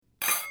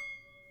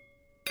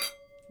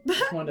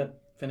Just wanted to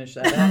finish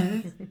that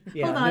up.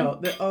 Yeah, Hold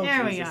on. No,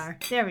 There we Jesus. are.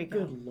 There we go.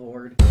 Good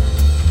Lord.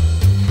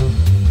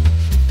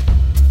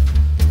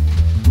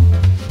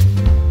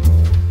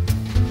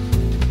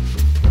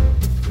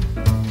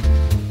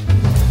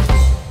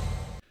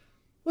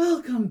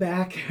 Welcome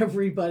back,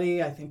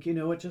 everybody. I think you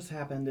know what just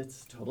happened.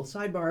 It's total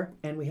sidebar,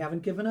 and we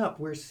haven't given up.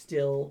 We're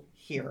still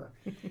here.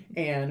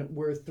 And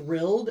we're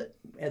thrilled.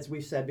 As we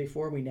said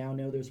before, we now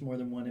know there's more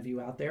than one of you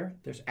out there.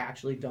 There's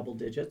actually double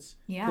digits.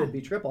 Yeah. Could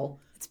be triple.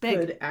 It's big.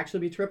 Could actually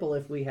be triple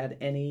if we had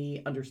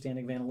any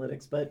understanding of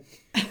analytics, but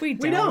We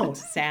don't, don't.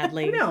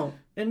 sadly. we don't,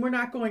 and we're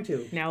not going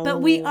to. No.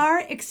 But we are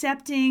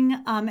accepting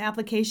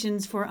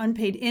applications for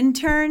unpaid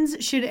interns,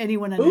 should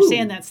anyone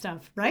understand that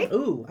stuff, right?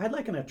 Ooh, I'd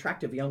like an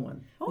attractive young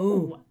one.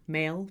 Ooh,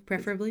 male,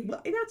 preferably.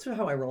 Well, that's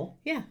how I roll.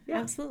 Yeah,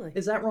 absolutely.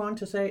 Is that wrong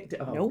to say?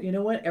 Oh, Nope. You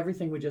know what?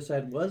 Everything we just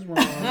said was wrong.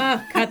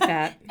 Oh, cut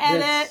that.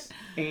 Edit.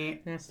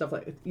 Stuff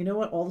like, you know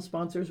what? All the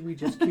sponsors we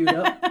just queued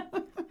up,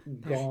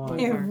 gone.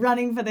 They're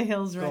running for the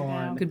hills right Gone.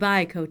 now.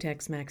 Goodbye,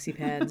 Kotex Maxi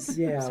Pads.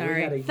 Yeah, Sorry.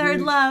 we had a Third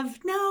huge, love.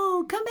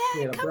 No, come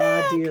We had back. a Come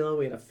broad back. deal.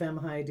 We had a fem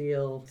high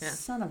deal.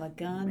 Son of a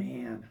gun.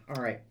 Man,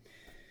 all right.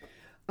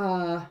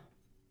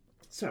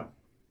 So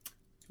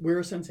we're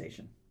a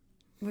sensation,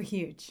 We're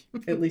huge.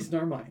 at least in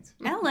our minds.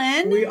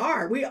 Ellen. We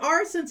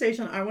are a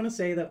sensation. I want to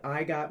say that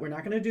we're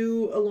not going to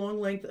do a long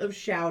length of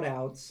shout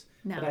outs,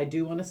 No. but I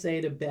do want to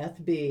say to Beth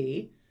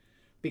B,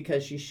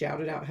 because she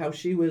shouted out how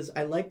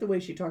I like the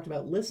way she talked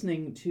about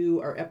listening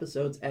to our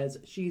episodes as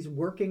she's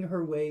working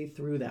her way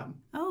through them.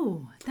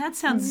 Oh, that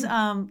sounds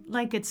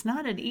like it's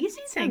not an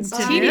easy thing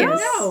Sounds to tedious. do.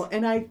 No,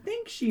 and I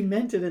think she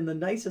meant it in the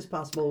nicest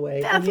possible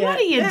way. Beth, and yet, what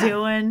are you Beth,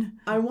 doing?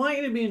 I want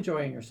you to be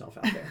enjoying yourself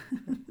out there.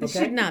 It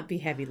Okay? should not be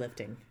heavy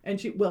lifting. And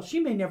she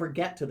may never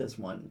get to this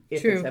one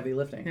if True. it's heavy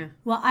lifting. Yeah.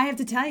 Well, I have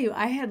to tell you,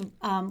 I had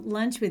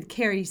lunch with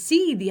Carrie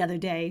C. the other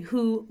day,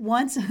 who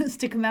wants us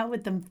to come out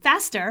with them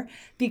faster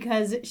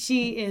because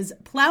she is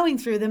plowing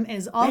through them,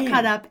 is all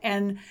cut up,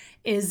 and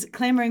is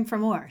clamoring for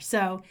more.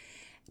 So,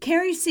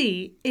 Carrie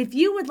C., if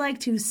you would like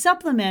to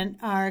supplement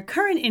our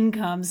current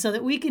income so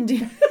that we can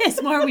do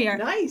this more, we are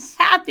Nice.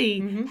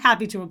 happy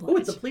to oblige. Oh,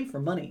 it's a plea for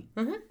money.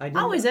 I didn't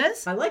Always know-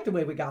 is. I like the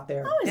way we got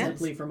there. Always It's a is.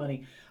 plea for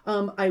money.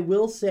 I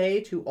will say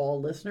to all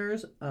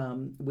listeners,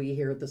 we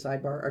here at the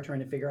Sidebar are trying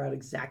to figure out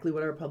exactly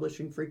what our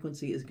publishing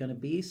frequency is going to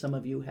be. Some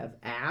of you have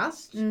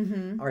asked,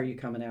 are you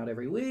coming out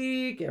every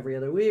week, every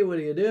other week? What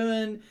are you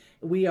doing?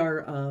 We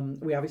are.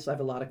 We obviously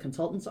have a lot of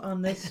consultants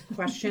on this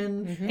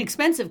question.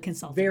 Expensive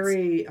consultants.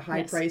 Very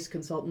high-priced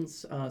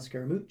consultants,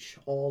 Scaramouche,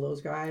 all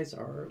those guys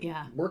are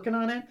working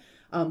on it.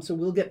 So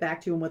we'll get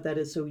back to you on what that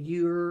is so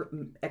your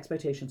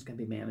expectations can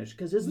be managed.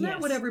 Because isn't that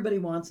what everybody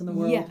wants in the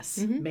world? Yes.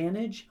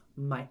 Manage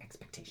my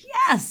expectations.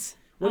 Yes.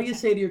 What do you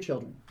say to your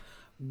children?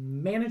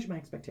 Manage my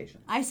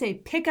expectations. I say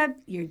pick up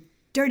your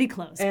dirty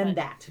clothes. And but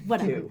that,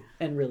 whatever. too.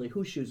 And really,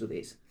 whose shoes are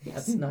these?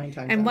 That's 9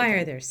 times And out why of are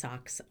 10. there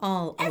socks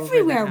all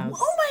Everywhere. over the house?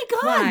 Oh my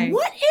God. Why?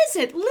 What is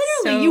it? Literally,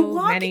 So you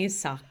walk many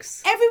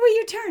socks. everywhere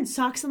you turn,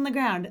 socks on the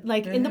ground,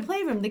 like in the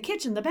playroom, the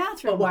kitchen, the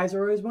bathroom. But why is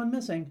there always one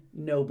missing?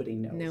 Nobody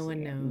knows. No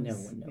one Yeah,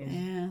 knows. No one knows.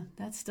 Yeah,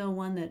 that's still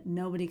one that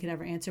nobody could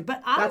ever answer.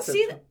 But I'll That's see.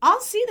 it. I'll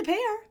see the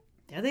pair.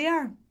 There they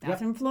are.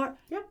 Bathroom floor.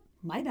 Yep.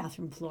 My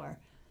bathroom floor.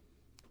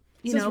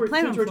 Since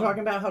playroom we're floor.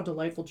 talking about how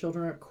delightful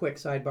children are, quick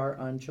sidebar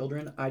on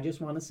children, I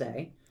just want to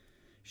say,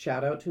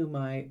 shout out to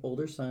my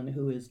older son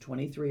who is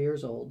 23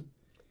 years old.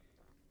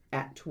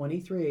 At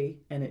 23,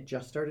 and it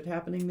just started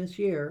happening this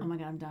year. Oh my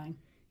God, I'm dying.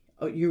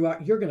 Oh, you're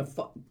gonna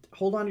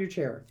hold on to your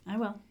chair. I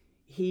will.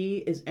 He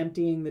is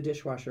emptying the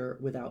dishwasher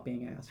without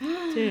being asked.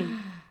 Dude.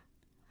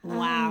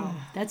 Wow,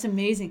 that's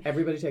amazing.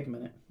 Everybody, take a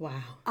minute.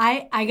 Wow.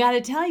 I got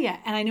to tell you,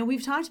 and I know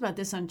we've talked about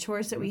this on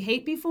chores that we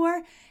hate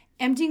before.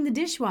 Emptying the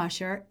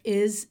dishwasher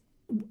is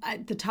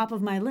at the top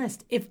of my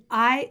list. If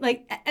I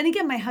and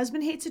again, my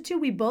husband hates it too.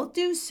 We both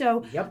do.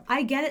 So Yep.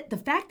 I get it. The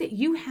fact that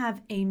you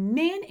have a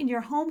man in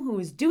your home who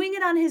is doing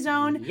it on his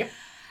own, Yep.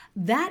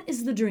 that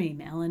is the dream,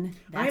 Ellen.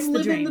 That's I'm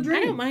living the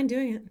dream. I don't mind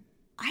doing it.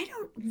 I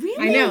don't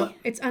really. I know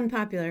it's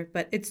unpopular,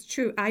 but it's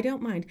true. I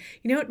don't mind.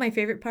 You know what my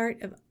favorite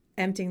part of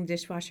emptying the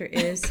dishwasher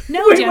is?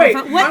 No, Wait, Jennifer.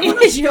 I'm What gonna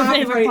is your stop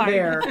favorite right part?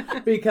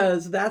 there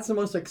because that's the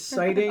most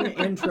exciting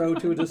intro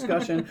to a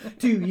discussion.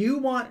 Do you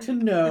want to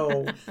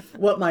know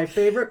what my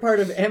favorite part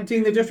of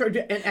emptying the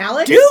dishwasher? And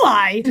Alex, Do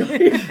I?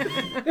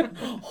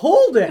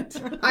 hold it.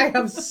 I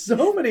have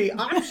so many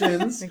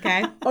options.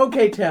 Okay.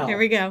 Okay, tell. Here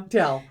we go.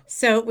 Tell.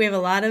 So we have a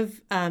lot of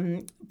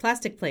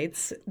plastic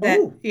plates that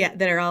Ooh.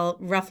 that are all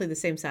roughly the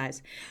same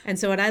size. And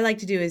so what I like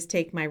to do is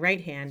take my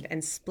right hand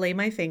and splay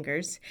my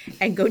fingers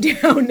and go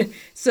down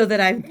so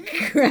that I'm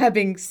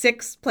grabbing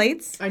 6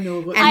 plates. I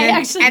know what I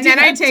actually and do then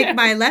I that take too.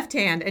 my left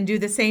hand and do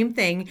the same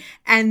thing,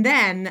 and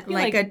then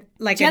like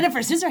Jennifer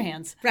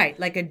Scissorhands.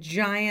 like a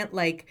giant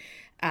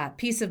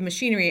piece of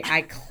machinery,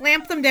 I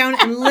clamp them down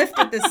and lift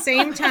at the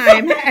same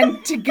time,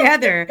 and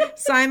together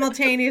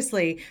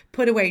simultaneously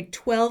put away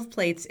 12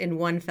 plates in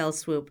one fell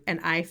swoop, and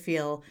I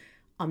feel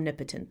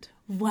omnipotent.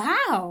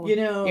 Wow. You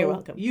know, You're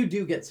welcome. You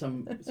do get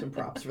some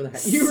props for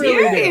that. You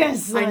really do.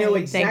 Seriously? I know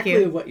Thank exactly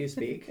you. of what you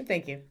speak.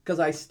 Thank you. Because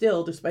I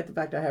still, despite the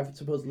fact I have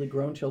supposedly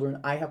grown children,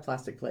 I have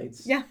plastic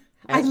plates. Yeah.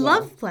 I as well.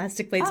 love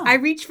plastic plates. I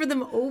reach for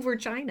them over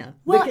china.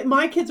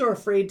 My kids are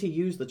afraid to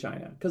use the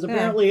china because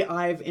apparently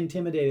I've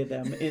intimidated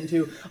them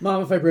into,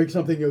 Mom, if I break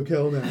something, you'll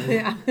kill me.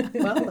 Yeah.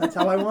 Well, that's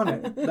how I want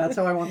it. That's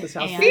how I want this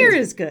house. to Fear be.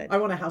 is good. I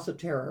want a house of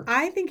terror.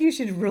 I think you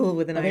should rule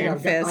with an I think iron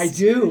I've got- fist. I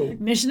do.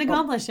 Mission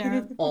accomplished,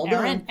 Aaron. All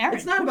Aaron, done. Aaron.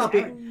 It's not Who's about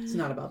Aaron? being. It's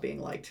not about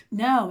being liked.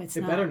 No, it's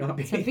not. better not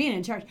be. It's about being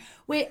in charge.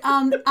 Wait,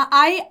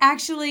 I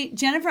actually,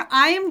 Jennifer,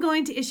 I am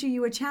going to issue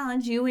you a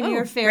challenge, you and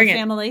your fair bring it.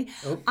 family.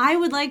 I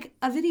would like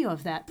a video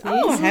of that, please.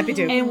 Oh, happy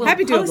to. And we'll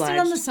Happy to post it on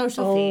oblige. the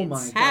social Oh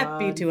feeds. my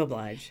Happy God. to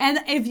oblige. And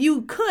if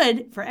you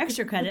could, for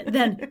extra credit,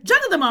 then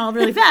juggle them all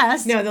really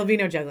fast. No, there'll be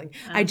no juggling.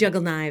 I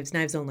juggle knives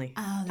only.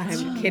 Oh, that's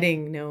I'm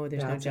kidding. No,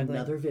 there's That's no juggling.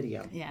 another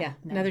video. Yeah,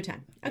 another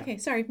time. Okay,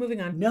 sorry, moving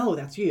on. No,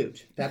 that's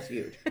huge. That's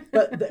huge.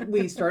 But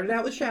we started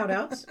out with shout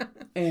outs,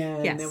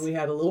 and Yes. then we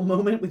had a little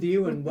moment with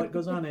you and what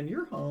goes on in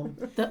your home.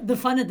 The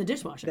fun of the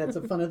dishwasher. That's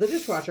the fun of the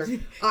dishwasher.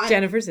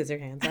 Jennifer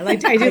Scissorhands. I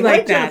do I like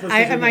like that. Jennifer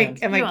I might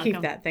Scissorhands. I might You're keep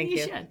welcome. that. Thank you.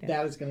 You should.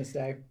 That is going to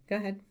stay. Go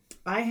ahead.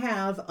 I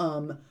have,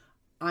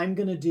 I'm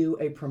going to do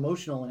a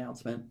promotional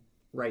announcement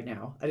right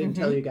now. I didn't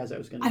tell you guys I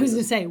was going to I do was going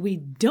this. to say, we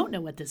don't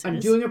know what this I'm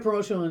is. doing a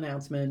promotional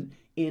announcement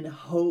in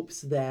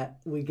hopes that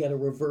we get a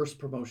reverse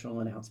promotional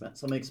announcement.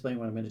 So let me explain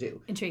what I'm going to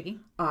do. Intriguing.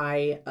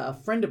 A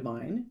friend of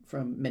mine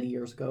from many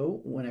years ago,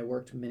 when I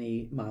worked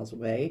many miles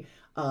away,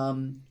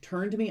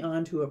 turned me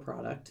on to a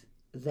product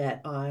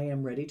that I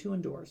am ready to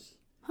endorse.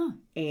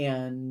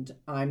 And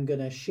I'm going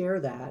to share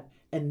that.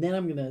 And then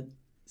I'm going to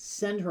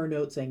send her a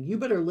note saying, you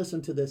better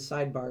listen to this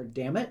sidebar,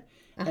 damn it.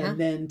 And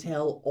then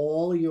tell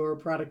all your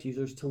product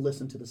users to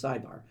listen to the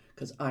sidebar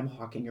because I'm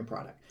hawking your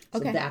product. So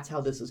Okay. that's how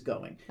this is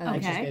going.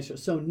 Okay.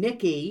 So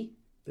Nikki,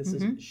 this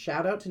is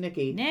shout out to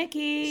Nikki.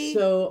 Nikki.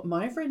 So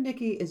my friend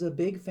Nikki is a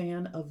big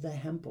fan of the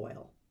hemp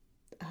oil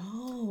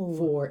Oh.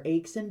 for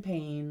aches and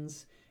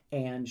pains.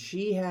 And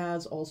she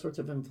has all sorts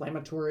of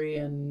inflammatory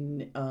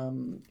and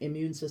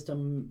immune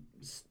system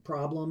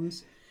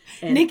problems.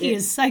 And Nikki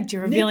is psyched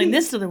you're revealing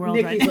this to the world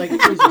Nikki's right now.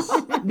 like,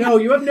 Jesus. No,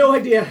 you have no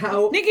idea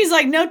how. Nikki's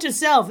like, note to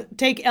self,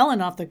 take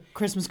Ellen off the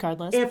Christmas card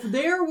list. If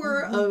there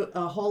were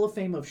a Hall of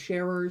Fame of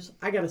sharers,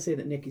 I got to say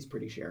that Nikki's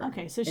pretty sharing.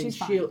 Okay, so And she's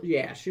fine.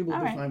 she will All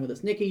be right. fine with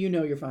this. Nikki, you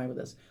know you're fine with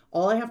this.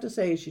 All I have to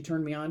say is she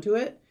turned me on to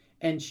it,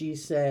 and she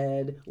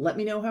said, let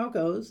me know how it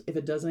goes, if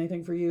it does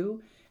anything for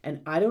you. And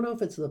I don't know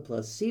if it's the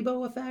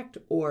placebo effect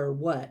or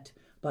what,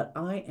 but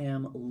I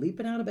am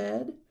leaping out of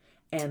bed,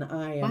 and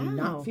I am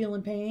Wow. not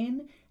feeling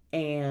pain.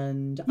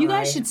 And You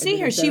guys I should am see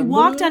in a her. She better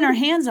walked on mood. her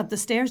hands up the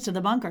stairs to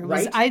the bunker. It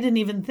was, Right. I didn't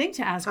even think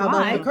to ask How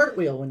about why. the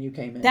cartwheel when you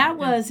came in? That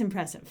was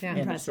impressive. Yeah. End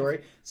of Impressive.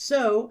 story.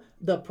 So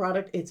the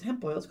product, it's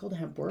hemp oil. It's called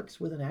HempWorks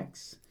with an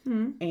X,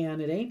 Hmm.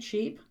 and it ain't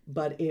cheap,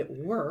 but it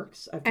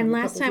works. I've And turned a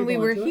last couple time we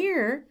people were onto it.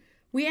 here,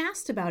 we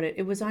asked about it.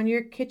 It was on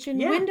your kitchen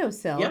Yeah.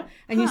 windowsill. Yeah.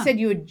 And you said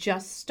you had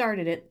just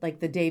started it like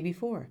the day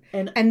before.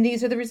 And-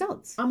 these are the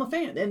results. I'm a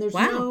fan, and there's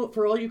Wow. no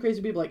for all you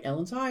crazy people like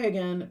Ellen's high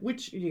again,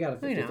 which you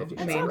got a I know. 50-50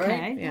 That's It's shot, okay.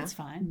 right? Yeah. That's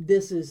fine.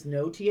 This is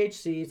no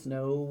THC, it's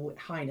no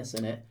highness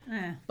in it.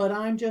 Eh. But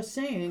I'm just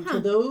saying, to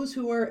those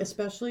who are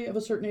especially of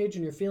a certain age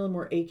and you're feeling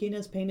more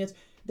achiness, painness,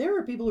 there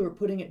are people who are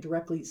putting it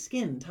directly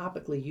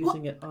topically,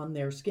 using it on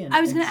their skin. I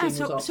was and going to ask,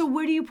 seeing results. so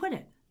where do you put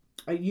it?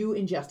 You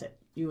ingest it.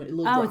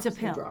 Little Oh, drops, it's a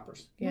pill. little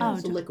droppers. Oh, Yeah,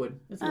 it's a dro- liquid.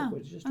 It's a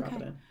liquid. You just drop okay.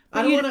 it in.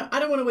 But I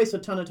don't want to waste a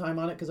ton of time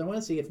on it because I want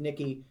to see if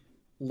Nikki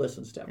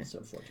listens to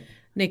episode 14.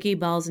 Nikki,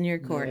 balls in your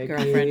court,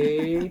 girlfriend.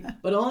 Nikki.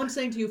 But all I'm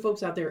saying to you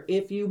folks out there,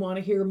 if you want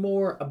to hear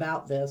more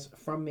about this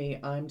from me,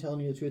 I'm telling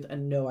you the truth.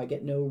 And no, I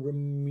get no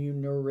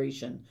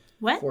remuneration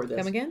What? for this.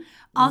 Come again?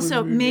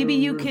 Also, maybe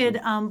you could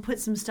put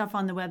some stuff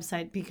on the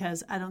website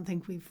because I don't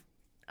think we've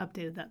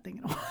updated that thing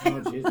in a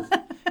while. Oh, Jesus.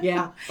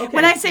 Yeah. Okay.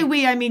 When I say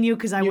we, I mean you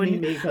because I You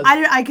wouldn't. mean me, 'cause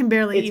I can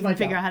barely it's my even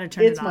figure job. out how to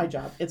turn it on. It's my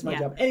job. It's my Yeah.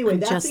 job. Anyway,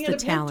 that's just the the end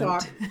of Hemp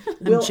talent. Talk. I'm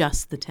We'll-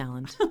 just the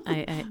talent.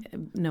 I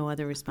no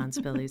other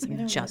responsibilities.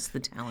 I'm just the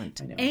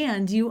talent.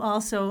 And you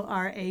also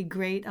are a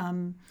great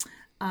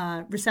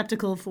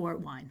receptacle for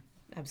wine.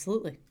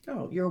 Absolutely.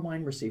 Oh, you're a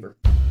wine receiver.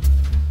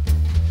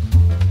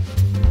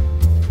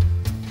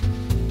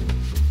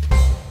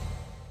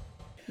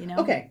 You know.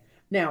 Okay.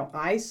 Now,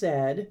 I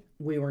said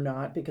we were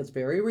not because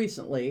very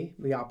recently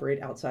we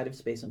operate outside of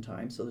space and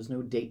time, so there's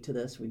no date to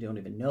this. We don't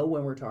even know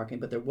when we're talking,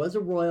 but there was a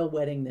royal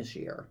wedding this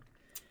year.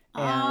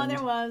 Oh, And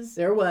there was.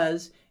 There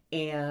was,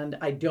 and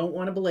I don't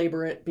want to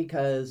belabor it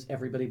because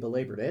everybody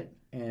belabored it,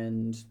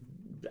 and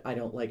I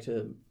don't like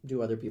to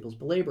do other people's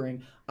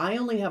belaboring. I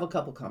only have a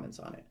couple comments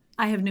on it.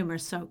 I have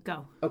numerous, so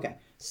go. Okay,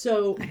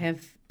 so I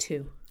have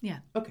two. Yeah.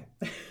 okay.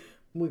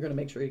 We're going to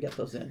make sure you get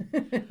those in.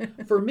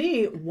 For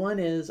me, one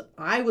is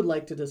I would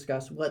like to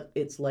discuss what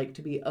it's like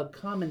to be a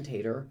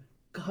commentator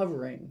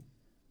covering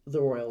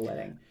the royal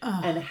wedding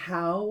and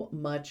how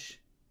much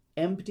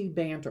empty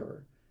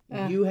banter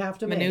you have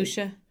to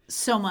Minutia. make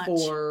So much.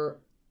 for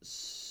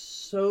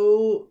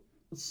so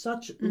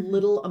such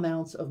little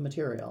amounts of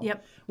material.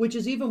 Yep. Which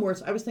is even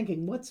worse. I was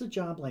thinking, what's a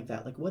job like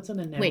that? Like, what's an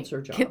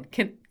announcer job?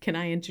 Can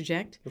I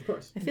interject? Of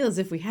course. I feel as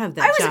if we have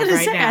that I was job gonna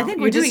right say, now. I think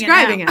You're we're doing it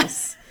describing now.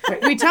 us.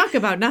 We talk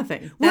about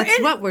nothing. That's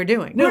what we're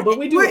doing. No, but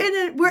we do.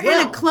 We're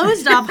in a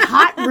closed off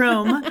hot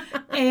room,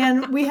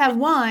 and we have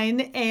wine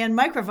and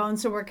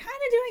microphones, so we're kind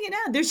of doing it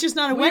now. There's just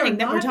not a We wedding are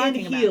that not we're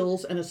talking in about.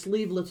 heels and a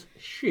sleeveless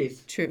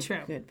sheath. True. True.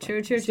 Good.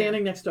 True.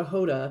 Standing next to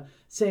Hoda,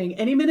 saying,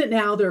 "Any minute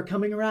now, they're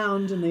coming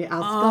around in the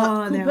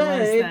Ascot coupe. there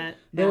was that.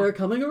 They're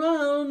coming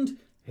around."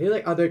 Hey,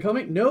 like, are they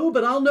coming? No,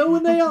 but I'll know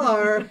when they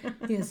are.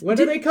 Yes.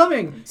 When are they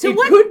coming? So it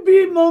what- could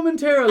be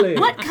momentarily.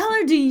 What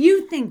color do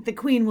you think the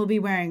queen will be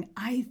wearing?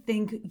 I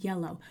think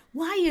yellow.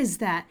 Why is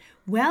that?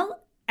 Well,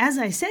 as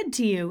I said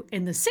to you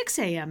in the 6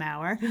 a.m.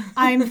 hour,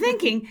 I'm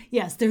thinking,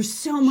 yes, there's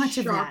so much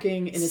of that.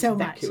 Shocking in its so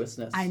much.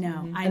 vacuousness. I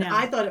know. And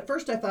I thought at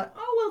first, oh,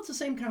 well, it's the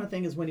same kind of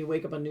thing as when you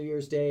wake up on New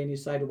Year's Day and you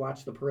decide to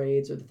watch the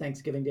parades or the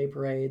Thanksgiving Day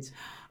parades,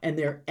 and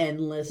they're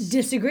endless.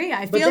 Disagree.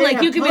 I But feel they like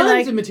have you could be tons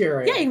like, of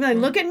material. yeah, you can be like,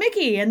 look at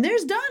Mickey, and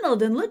there's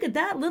Donald, and look at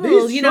that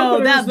little, These that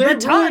trumpeters, they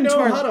baton really know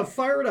twirl. how to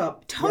fire it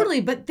up.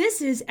 Totally, but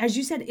this is, as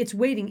you said, it's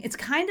waiting. It's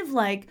kind of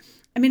like,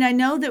 I mean, I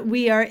know that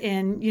we are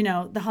in,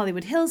 the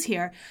Hollywood Hills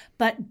here,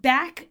 but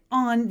back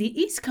on the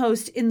East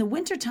Coast in the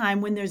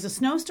wintertime when there's a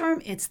snowstorm,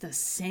 it's the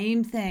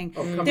same thing.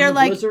 coming They're a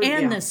like, blizzard,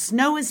 and yeah. the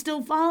snow is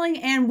still falling,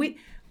 and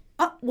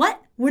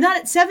what? We're not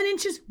at 7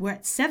 inches. We're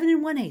at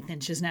 7 1/8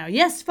 inches now.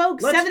 Yes,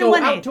 folks, Let's 7 go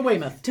 1/8. out to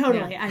Weymouth.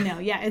 Totally, Yeah. I know.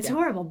 Yeah, it's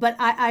horrible, but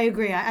I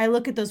agree. I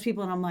look at those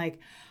people and I'm like,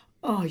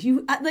 oh,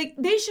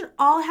 they should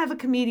all have a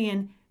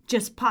comedian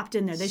just popped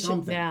in there. They should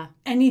Something. Yeah.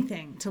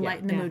 anything to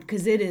lighten the mood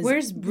because it is.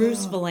 Where's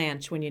Bruce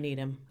Valanche when you need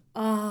him?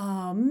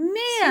 Oh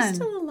man,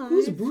 Still alive?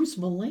 Who's Bruce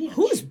Valanche?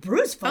 who's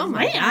Bruce Valanche? Oh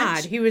my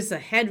God! He was the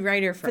head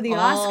writer for the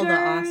all the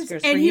Oscars, Oscars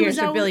and for he years was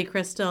for always- Billy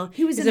Crystal.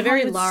 he was He's in a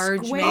very Hollywood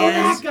large Squares. man.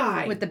 Oh, that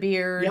guy. With the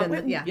beard. Yep.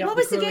 And Yep. What the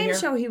was the curly game hair.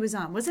 show he was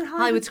on? Was it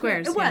Hollywood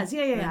Squares, It was,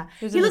 yeah.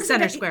 He was in the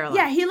center square a lot.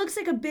 Yeah, he looks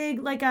like a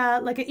big, like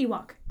a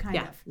Ewok kind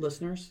Yeah. of.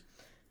 Listeners,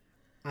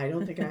 I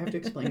don't think I have to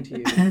explain to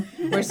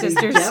you We're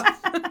sisters. the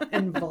depth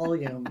and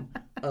volume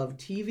of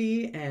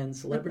TV and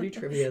celebrity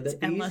trivia that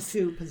these endless.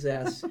 two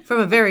possess.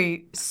 From a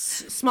very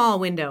small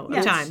window of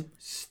Yes. time.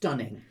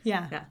 Stunning.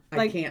 Yeah, Yeah.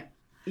 I can't.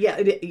 Yeah,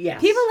 yes.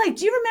 People are like,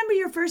 do you remember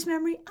your first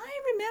memory? I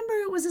remember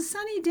it was a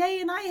sunny day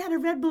and I had a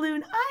red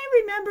balloon.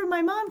 I remember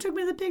my mom took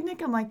me to the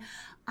picnic. I'm like,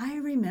 I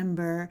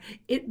remember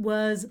it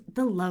was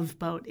the Love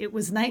Boat. It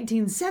was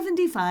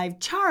 1975.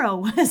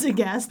 Charo was a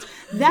guest.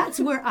 That's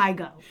where I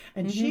go.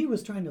 And she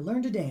was trying to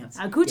learn to dance.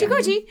 Coochie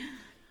coochie.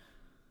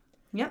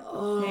 Yep.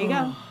 There you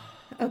go.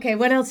 Okay,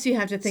 what else do you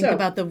have to think So,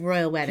 about the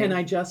royal wedding? Can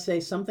I just say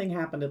something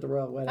happened at the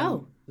royal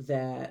wedding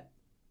that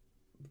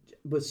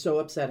was so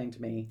upsetting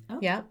to me,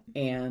 Yeah.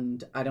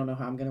 and I don't know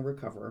how I'm going to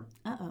recover.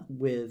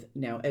 With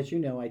now, as you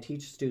know, I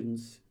teach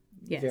students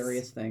Yes.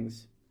 various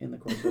things in the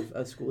course of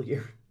a school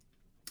year.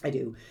 I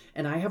do,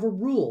 and I have a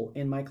rule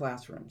in my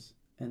classrooms,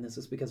 and this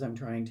is because I'm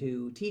trying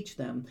to teach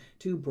them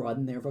to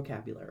broaden their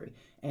vocabulary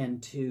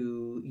and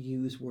to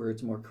use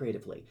words more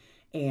creatively.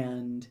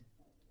 And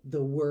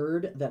the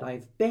word that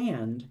I've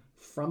banned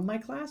from my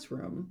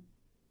classroom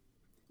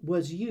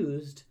was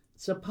used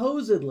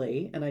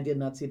supposedly, and I did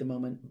not see the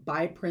moment,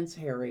 by Prince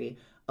Harry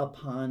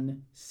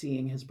upon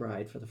seeing his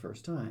bride for the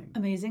first time.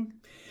 Amazing.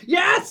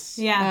 Yes!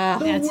 Yeah.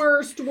 The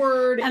worst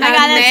word. Oh my God,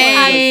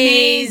 that's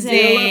amazing.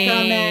 You look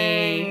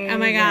amazing. Oh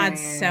my God,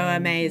 so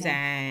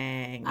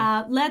amazing.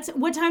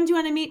 What time do you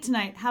want to meet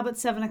tonight? How about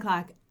 7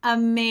 o'clock?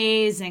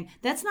 Amazing.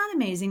 That's not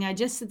amazing. I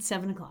just said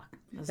 7 o'clock.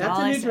 That's all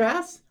a I new said.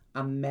 dress?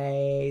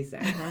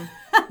 Amazing.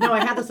 No, I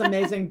had this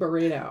amazing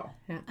burrito.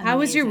 How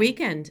was your Amazing.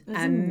 weekend?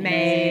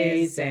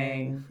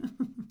 Amazing.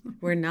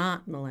 We're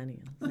not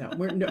millennials.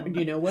 No,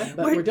 you know what?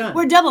 But we're done.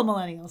 We're double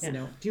millennials. You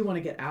know, do you want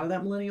to get out of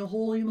that millennial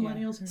hole, you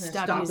millennials?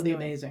 Stop Stop with using the the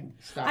word. amazing.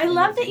 Stop I with the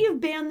love that amazing. you've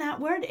banned that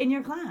word in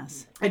your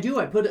class. I do.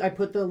 I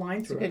put the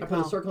line through it. good I put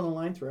a call. circle and a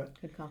line through it.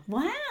 Good call.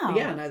 Wow.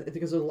 Yeah, and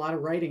because there's a lot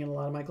of writing in a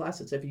lot of my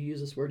classes. If you use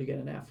this word, you get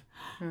an F.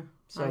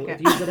 So Okay.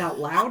 if you use it out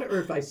loud, or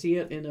if I see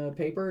it in a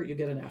paper, you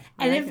get an F.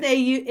 And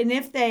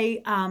if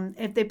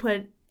they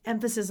put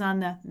emphasis on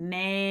the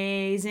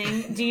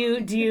amazing, do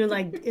you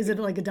like, is it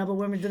like a double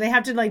word? Do they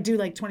have to like do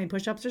like 20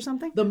 push-ups or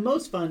something? The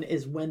most fun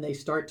is when they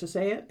start to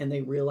say it and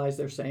they realize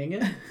they're saying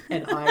it,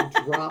 and I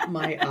drop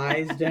my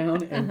eyes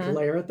down and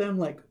glare at them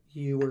like,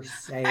 you were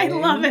saying. I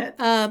love it.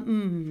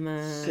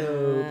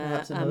 So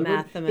perhaps another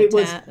word. It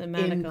was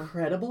mathematical.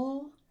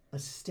 incredible,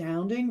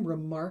 astounding,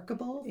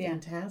 remarkable,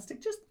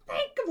 fantastic. Just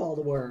think of all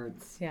the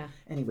words. Yeah.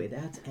 Anyway,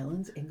 that's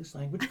Ellen's English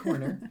Language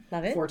Corner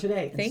Love it. for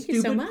today. And Thank you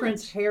so stupid much.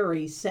 Prince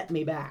Harry set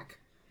me back.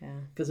 Yeah.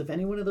 Because if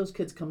any one of those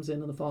kids comes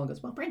in the fall and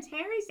goes, well, Prince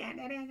Harry said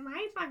it, and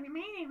why fucking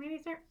me?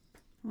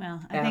 Well,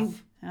 I F. think,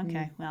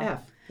 okay, well,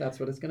 F. That's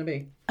what it's going to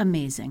be.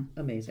 amazing.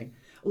 Amazing.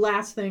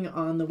 Last thing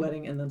on the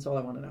wedding, and that's all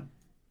I want to know.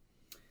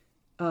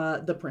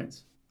 The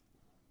prince.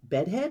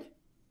 Bedhead?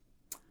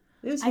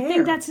 His I hair.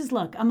 think that's his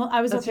look.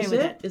 I was That's okay just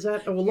with it. it. Is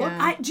that a look?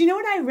 Yeah. Do you know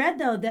what I read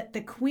though? That the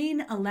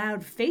Queen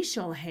allowed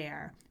facial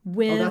hair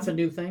with. Oh, that's a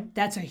new thing.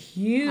 That's a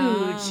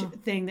huge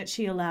thing that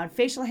she allowed.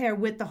 Facial hair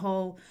with the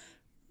whole,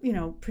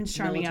 Prince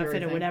Charming Military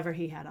outfit or thing. whatever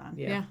he had on.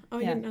 Yeah. Oh,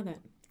 I didn't know that.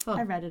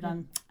 I read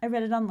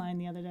it online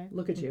the other day.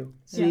 Look at you.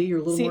 See, you're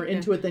a little more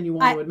into it than you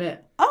want I- to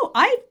admit. Oh,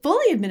 I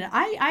fully admit it.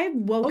 I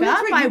woke Oh,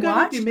 that's up. right. I You got up,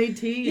 watched. you made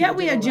tea. Yeah, you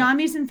we did had all that.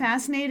 Jammies and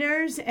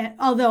Fascinators. And,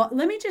 although,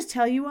 let me just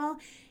tell you all,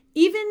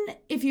 even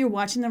if you're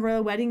watching the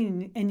royal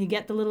wedding and you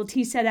get the little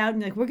tea set out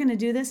and you're like, we're going to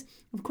do this,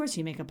 of course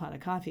you make a pot of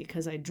coffee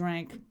because I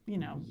drank,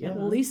 at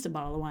least a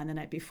bottle of wine the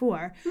night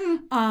before.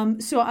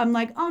 So I'm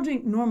like, I'll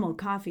drink normal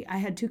coffee. I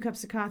had 2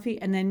 cups of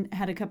coffee and then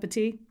had a cup of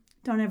tea.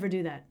 Don't ever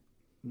do that.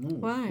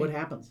 Why? What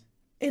happens?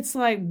 It's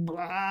like,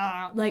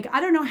 blah. Like, I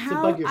don't know Does it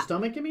how. bug your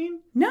stomach, you mean?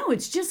 No,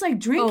 it's just like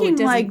drinking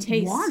doesn't like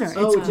taste- water.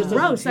 Oh, It's it just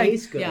gross. doesn't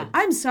taste good. yeah.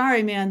 I'm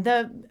sorry, man.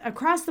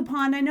 Across the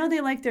pond, I know they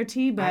like their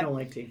tea, but I don't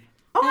like tea.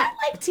 I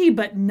like tea,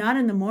 but not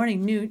in the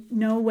morning.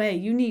 No way.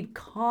 You need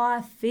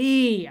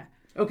coffee.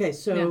 Okay,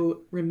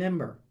 so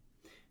remember,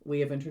 we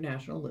have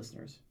international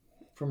listeners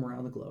from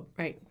around the globe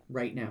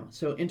Right. now.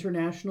 So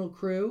international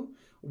crew,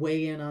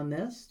 weigh in on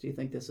this. Do you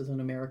think this is an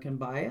American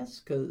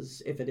bias?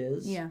 Because if it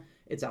is,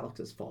 it's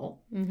Alex's fault.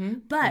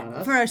 Not But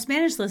us. for our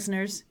Spanish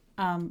listeners,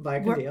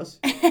 Vaya con Dios.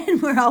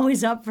 and we're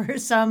always up for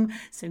some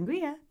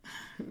sangria.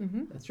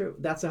 That's true.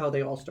 That's how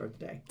they all start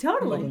the day.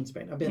 Totally. Well, in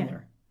Spain. I've been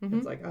there.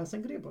 It's like,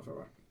 sangria, por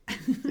favor.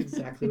 That's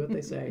exactly what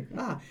they say.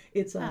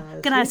 It's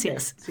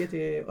gracias.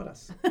 Siete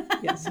horas.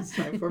 Yes, it's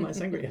time for my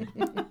sangria.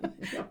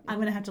 I'm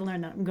going to have to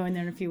learn that. I'm going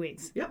there in a few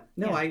weeks. Yep.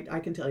 No, I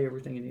can tell you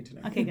everything you need to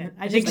know. Okay, good.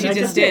 I think she I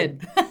just just did.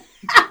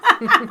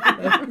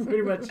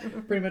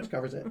 pretty much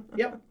covers it.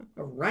 Yep.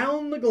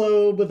 Around the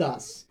globe with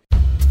us.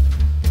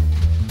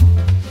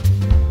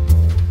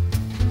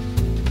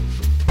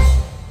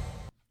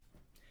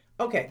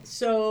 Okay,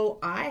 so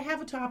I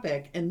have a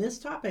topic, and this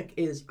topic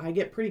is I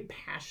get pretty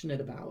passionate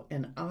about,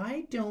 and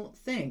I don't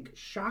think,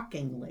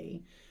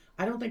 shockingly,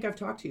 I've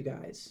talked to you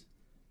guys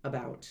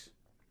about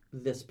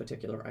this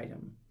particular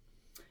item.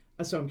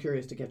 So I'm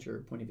curious to get your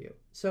point of view.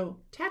 So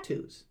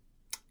tattoos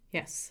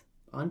Yes.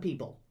 on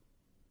people.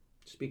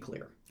 Just be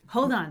clear.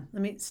 Hold on.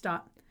 Let me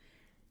stop.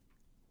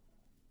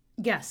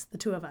 Guess, the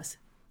 2 of us.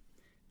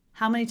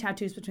 How many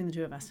tattoos between the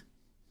 2 of us?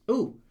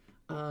 Ooh,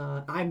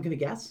 I'm going to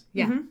guess.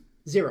 Yeah.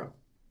 0.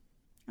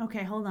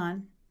 Okay, hold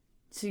on.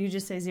 So you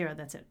just say 0.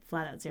 That's it.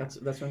 Flat out 0.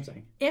 That's what I'm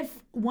saying.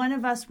 If one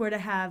of us were to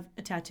have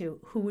a tattoo,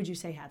 who would you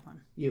say had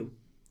one? You.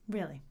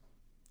 Really?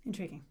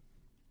 Intriguing.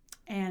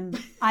 And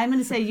I'm going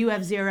to say you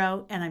have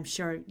 0, and I'm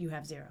sure you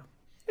have 0.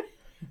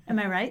 Am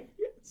I right?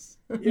 Yes.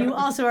 You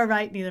also are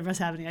right. Neither of us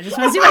have any. I just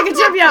want to see if I can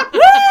trip you up.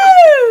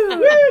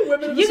 Woo!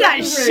 Women of the You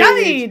got second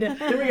rate. shubbied.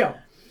 There we go.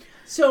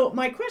 So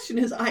my question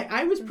is,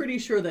 I was pretty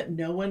sure that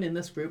no one in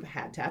this group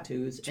had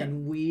tattoos,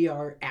 and we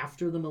are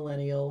after the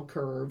millennial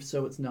curve,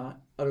 so it's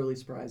not utterly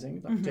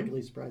surprising, not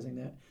particularly surprising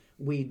that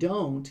we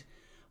don't.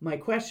 My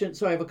question,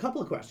 so I have a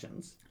couple of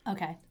questions.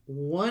 Okay.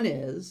 One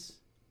is,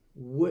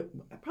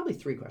 probably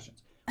 3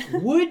 questions.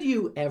 Would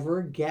you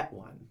ever get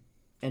one?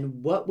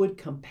 And what would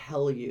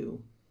compel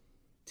you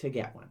to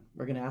get one?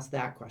 We're going to ask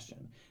that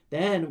question.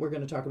 Then we're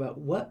going to talk about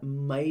what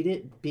might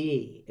it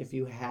be if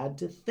you had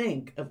to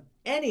think of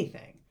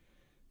anything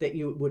that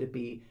would it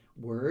be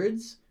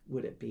words?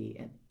 Would it be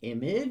an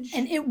image?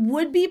 And it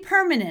would be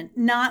permanent,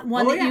 not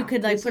one that you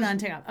could This put is- on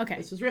take off. Okay.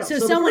 this is real. So So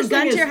the someone first thing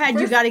gun to is- your head, you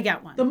first- got to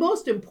get one. The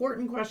most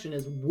important question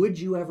is, would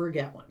you ever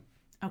get one?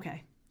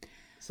 Okay.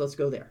 So let's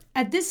go there.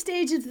 At this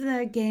stage of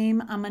the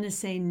game, I'm going to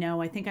say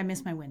no. I think I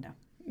missed my window.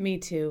 Me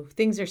too.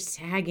 Things are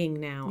sagging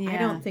now. I Yeah.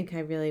 don't think I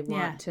really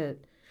want Yeah. to.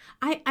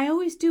 I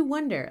always do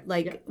wonder,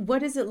 like, what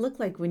does it look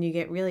like when you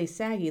get really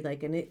saggy?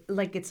 Like,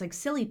 it's like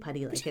silly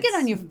putty. Like, You get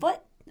on your foot.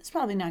 It's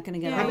probably not going to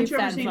get all Haven't you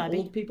fat ever and seen flabby.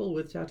 old people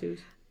with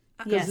tattoos?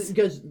 Yes.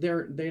 Because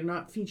they're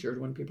not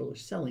featured when people are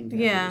selling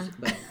tattoos. Yeah.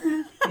 But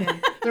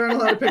there aren't a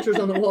lot of pictures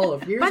on the wall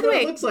of here's By the what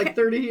way, it looks like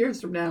 30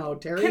 years from now,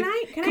 Terry.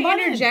 Can Come I on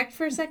in. interject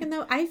for a second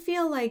though? I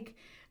feel like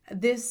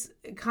this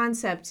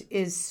concept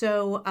is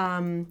so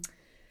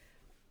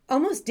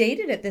almost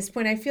dated at this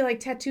point. I feel like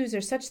tattoos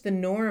are such the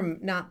norm,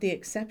 not the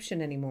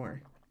exception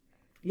anymore.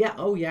 Yeah.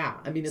 Oh, yeah.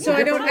 I mean, it's So a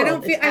I different don't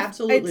world. feel It's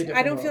absolutely I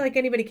different don't feel world. like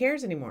anybody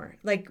cares anymore.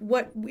 Like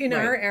what in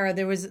Right. our era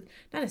there was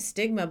not a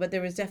stigma, but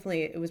there was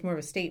definitely it was more of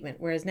a statement.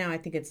 Whereas now I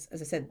think it's, as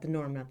I said, the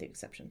norm, not the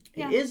exception.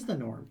 It is the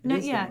norm. It No,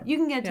 is the yeah, norm. you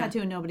can get a tattoo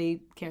and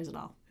nobody cares at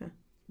all.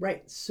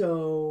 Right.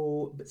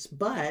 So,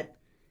 but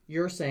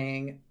you're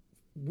saying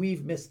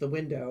we've missed the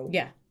window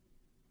Yeah,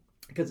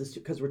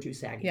 because we're too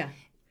saggy. yeah.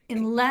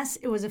 Unless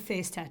it was a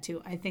face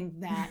tattoo. I think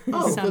that is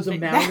Oh, it was a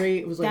something Maori.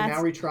 It was like a that's-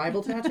 Maori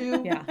tribal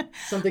tattoo. Yeah.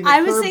 Something I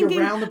that was curved thinking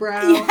around the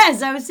brow.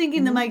 Yes, I was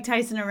thinking the Mike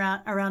Tyson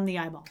around the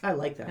eyeball. I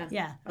like that.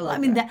 Yeah. I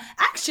like mean, that.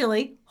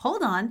 actually,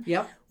 hold on.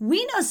 Yep.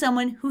 We know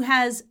someone who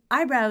has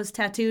eyebrows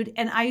tattooed,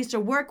 and I used to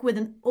work with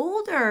an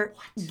older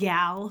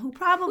gal who Who do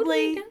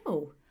probably you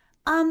know?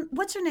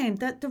 what's her name?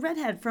 The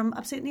redhead from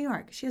upstate New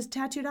York. She has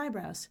tattooed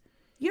eyebrows.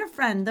 Your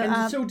friend. The,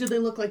 And so do they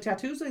look like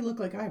tattoos or they look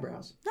like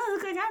eyebrows? no, they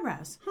look like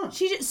eyebrows. Huh.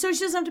 She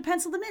doesn't have to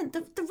pencil them in.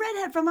 The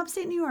redhead from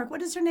upstate New York.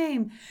 What is her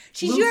name?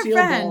 She's your Lucille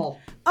friend. Ball.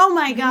 Oh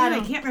my God,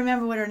 I can't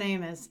remember what her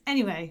name is.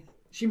 Anyway,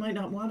 She might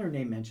not want her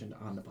name mentioned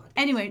on the podcast.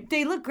 Anyway,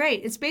 they look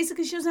great. It's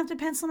basically she doesn't have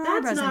to pencil her That's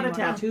eyebrows not anymore. a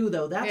tattoo,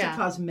 though. That's Yeah. a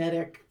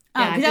cosmetic Oh,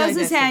 Yeah, I because feel I was like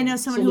going to say, that's I know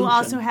someone who solution.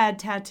 also had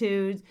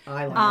tattooed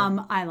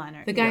eyeliner.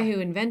 eyeliner. The guy who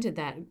invented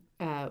that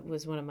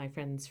was one of my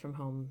friends from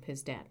home,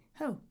 his dad.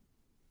 Oh.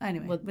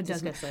 Anyway, We'll but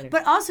doesn't. discuss later.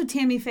 But also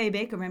Tammy Faye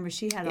Baker, remember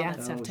she had all Yeah.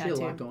 that stuff Oh, she had a lot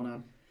tattooed. going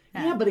on.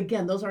 Yeah, but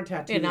again, those aren't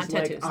tattoos. Yeah, not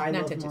tattoos. Like I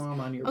not love tattoos. mom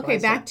on your Okay,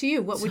 bicep. back to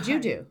you. What would you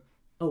do?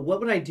 Oh, what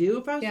would I do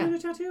if I was Yeah. doing a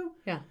tattoo?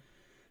 Yeah.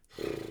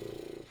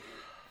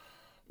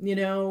 You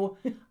know,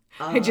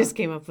 I just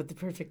came up with the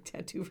perfect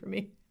tattoo for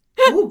me.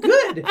 oh,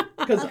 good.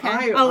 Because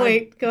Oh,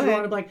 wait, go drawing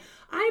ahead. a blank.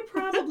 I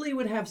probably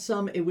would have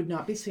some. It would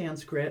not be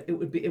Sanskrit.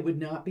 It would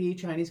not be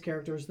Chinese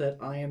characters that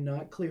I am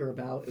not clear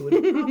about. It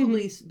would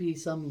probably be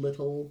some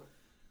little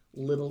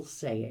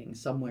saying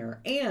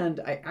somewhere. And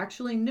I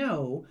actually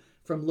know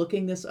from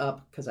looking this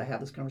up, because I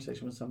had this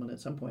conversation with someone at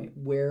some point,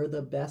 where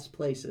the best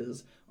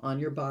places on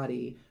your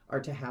body are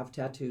to have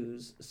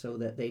tattoos so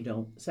that they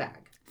don't sag.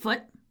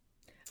 Foot?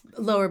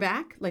 Lower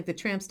back, like the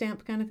tramp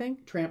stamp kind of thing?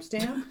 Tramp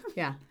stamp?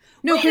 Yeah.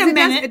 No, Wait because a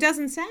minute. it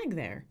doesn't sag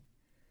there.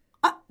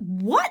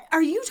 What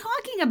are you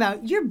talking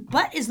about? Your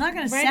butt is not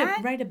going to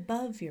sag? Right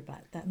above your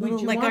butt. That Wait, little,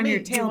 do you like want on me- your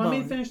Do you want me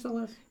to tailbone. finish the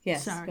list?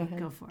 Yes, Sorry, go ahead.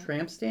 go for it.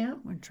 Tramp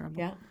stamp, We're in trouble.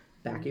 Yeah.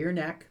 back of your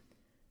neck,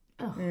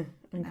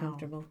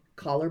 Uncomfortable.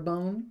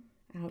 collarbone,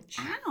 Ouch.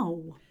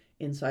 Ow.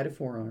 inside of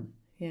forearm.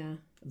 Yeah.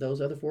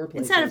 Those are the 4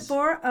 places. Inside of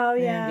four? Oh,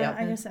 yeah. Yep.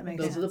 I guess that makes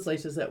Those sense. are the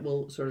places that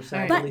will sort of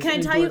sag But at least can I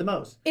and tell endure you- the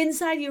most.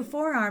 Inside your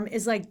forearm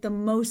is like the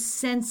most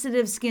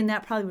sensitive skin.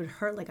 That probably would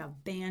hurt like a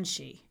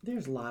banshee.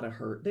 There's a lot of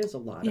hurt. There's a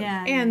lot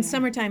Yeah. And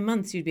summertime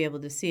months, you'd be able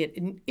to see it.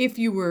 And if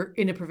you were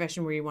in a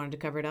profession where you wanted to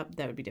cover it up,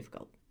 that would be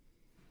difficult.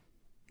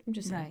 I'm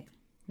just saying.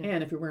 Right. of.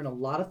 And if you're wearing a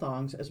lot of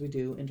thongs, as we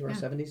do into our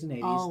 70s and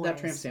 80s, Always. that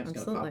tramp stamp's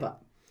going to Absolutely. pop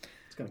up.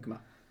 It's going to come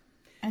up.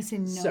 I say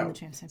no So, on the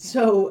tramp stamp.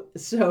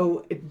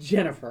 so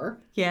Jennifer,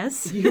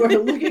 Yes. you are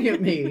looking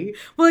at me.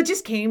 Well, it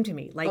just came to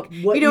me. Like,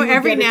 what you know, you would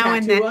every get a now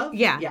and tattoo then. of?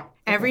 Yeah. Yeah.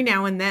 Every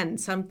now and then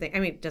something. I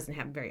mean, it doesn't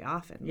happen very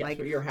often. Yes, like,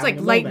 but you're it's having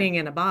like a lightning moment.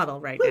 in a bottle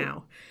right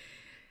now.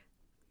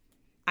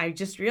 I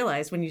just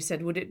realized when you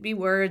said, would it be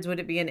words? Would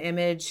it be an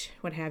image?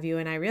 What have you?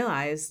 And I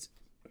realized,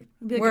 It'd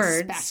be like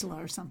words. a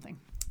spatula or something.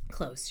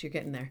 close, you're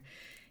getting there.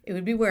 It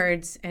would be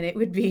words, and it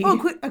would be. Oh,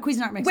 a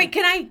Cuisinart mixer. Wait,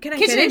 can I Kitchen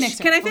finish?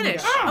 mixer. Can I Oh my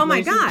finish? gosh. Oh my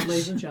Ladies- gosh.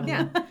 Ladies and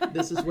gentlemen,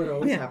 this is what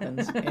always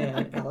happens.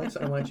 And Alex,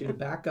 I want you to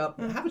back up.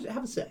 Have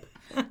a sip.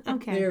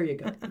 Okay. There you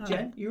go.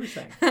 Jen, you were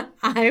saying.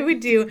 I would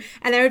do,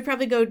 and I would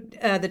probably go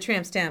the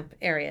tramp stamp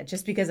area,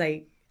 just because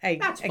I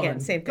That's again fun.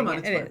 same thing. Come on,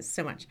 it's It fun. is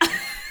so much.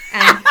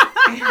 And,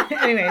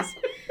 anyways,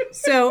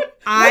 so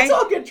Let's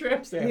all get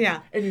tramp stamps. Yeah.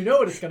 And you know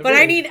what it's going to but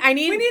be. I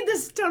need We need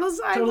this total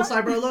side. Total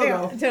Cyber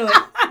logo. Yeah, totally.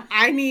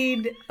 I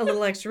need a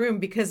little extra room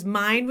because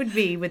mine would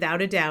be,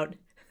 without a doubt,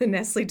 the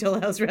Nestle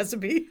Toll House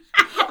recipe.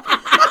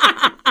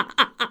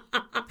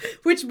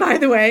 Which, by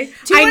the way,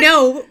 I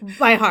know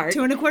by heart. 2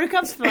 1/4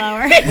 cups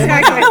flour.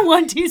 Exactly.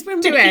 1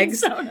 teaspoon 2 baking eggs.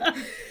 soda.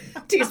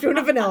 Teaspoon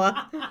of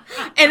vanilla,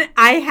 and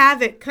I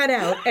have it cut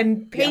out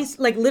and paste,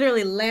 like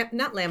literally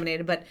not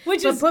laminated, but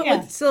Which but is- put yeah.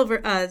 with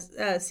silver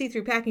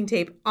see-through packing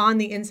tape on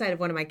the inside of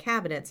one of my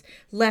cabinets,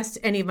 lest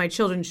any of my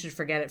children should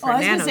forget it for Oh, a I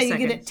was going to say you nanosecond.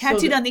 get it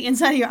tattooed on the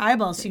inside of your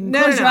eyeballs so you can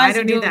No, close your I eyes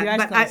don't and do do it with your that.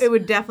 eyes But closed. it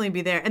would definitely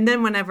be there. And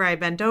then whenever I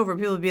bent over,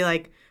 people would be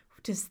like,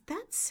 "Does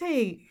that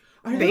say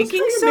Are those baking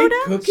how you soda?"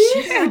 make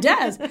cookies? Sure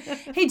does.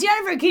 Hey,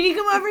 Jennifer, can you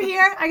come over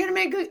here? I got to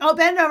make Oh,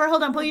 bend over.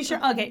 Hold on. Pull your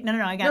shirt. Okay. No,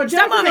 I got No, it.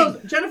 Stop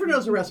moving. Jennifer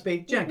knows the recipe.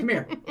 Jen, come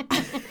here.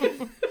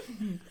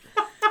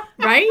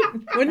 Right?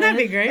 Wouldn't that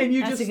be great? And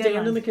you That's just a good stand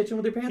one. in the kitchen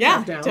with your pants Yeah,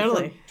 half down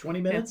totally. for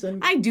 20 minutes.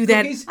 And I do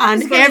that cookies. on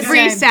was gonna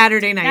every say,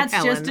 Saturday night, that's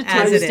Ellen, just a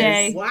as it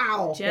Tuesday. is.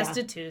 Wow. Just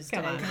a Tuesday.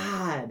 Come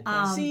on.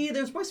 God. See,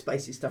 there's more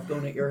spicy stuff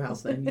going at your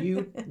house than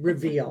you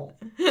reveal.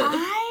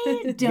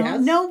 I don't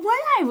Yes? know what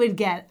I would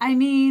get. I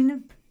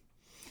mean,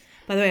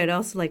 By the way, I'd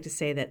also like to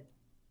say that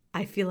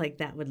I feel like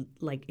that would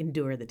like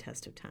endure the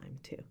test of time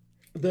too.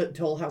 The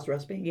Toll House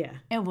recipe? Yeah,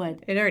 it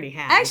would. it already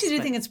has. I actually do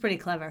but- think it's pretty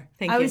clever.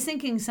 Thank I you. was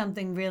thinking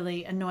something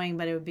really annoying,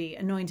 but it would be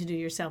annoying to do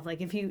yourself. Like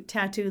if you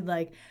tattooed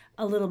like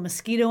a little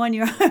mosquito on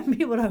your arm,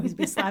 people would always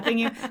be slapping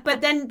you.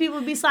 But then people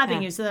would be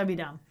slapping you, so that'd be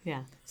dumb.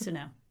 Yeah, So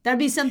no, that'd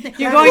be something.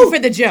 you're going for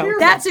the joke.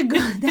 That's a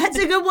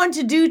good one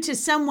to do to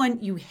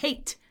someone you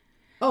hate.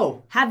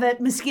 Oh, Have a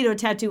mosquito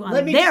tattoo on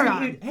let me their treat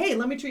arm. you. Hey,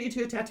 let me treat you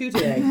to a tattoo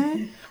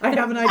today. I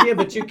have an idea,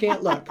 but you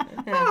can't look.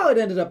 Oh, it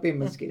ended up being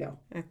mosquito.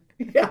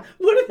 Yeah.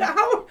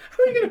 How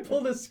are you going to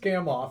pull this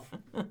scam off?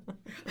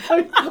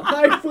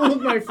 I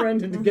fooled my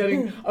friend into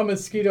getting a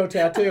mosquito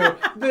tattoo.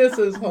 This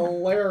is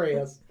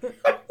hilarious.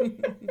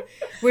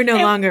 We're no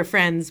longer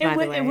friends, by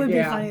the way. It would be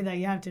Yeah. funny though.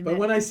 You have to admit. But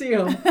when I see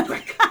him,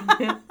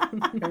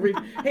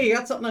 hey, you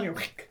got something on your.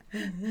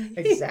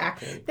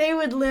 Exactly. They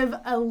would live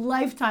a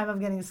lifetime of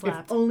getting If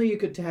slapped. only you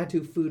could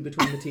tattoo food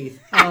between the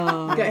teeth.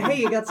 Oh. Hey,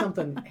 you got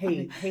something.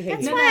 Hey.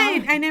 That's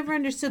why I never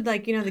understood,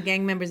 like, you know, the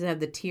gang members that have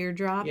the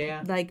teardrop.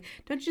 Yeah. Like,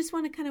 don't you just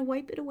want to kind of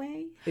wipe it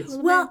away? It's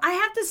Well, I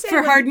have to say,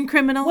 For hardened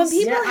criminals? when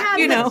people Yeah, have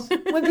you know.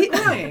 when people,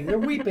 crying. They're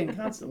weeping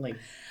constantly.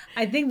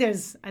 I think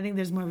there's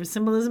more of a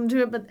symbolism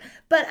to it,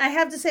 but I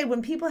have to say,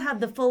 when people have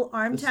the full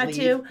arm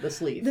tattoo, The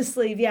sleeve. the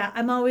sleeve, yeah,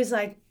 I'm always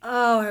like,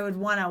 oh, I would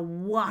want to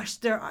wash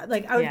their,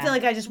 like, I would Yeah. feel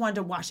like I just wanted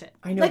to wash it.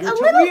 I know. Like, we're a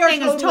to- little we are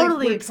thing is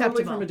totally we're acceptable.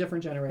 Totally from a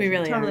different generation. We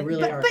really are. We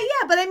really but, are. but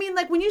yeah, but I mean,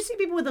 like, when you see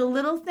people with a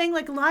little thing,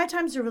 like, a lot of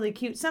times they're really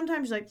cute.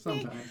 Sometimes you're like, eh.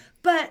 Sometimes.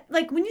 But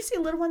like when you see a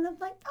little one, they're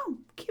like, oh,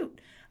 cute.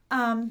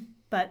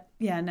 But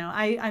yeah, no,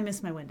 I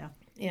miss my window.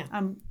 Yeah.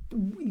 I'm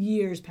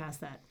years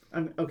past that.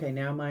 Okay,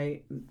 now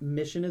my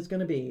mission is going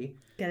to be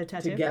Get a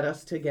tattoo. to get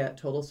us to get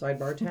Total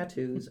Sidebar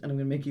tattoos, and I'm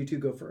going to make you two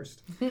go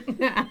first.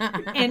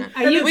 And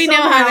are you? We know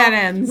how that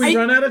ends. We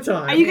run out of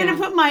time. Are you gonna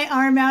put my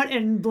arm out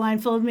and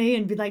blindfold me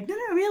and be like, no,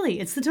 really,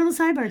 it's the Total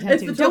Sidebar It's tattoo.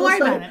 the Don't total worry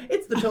side- about it.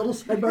 It's the Total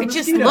Sidebar It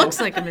just mosquito.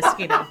 looks like a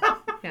mosquito.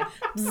 Yeah.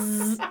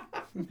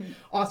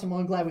 Awesome. Well,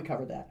 I'm glad we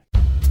covered that.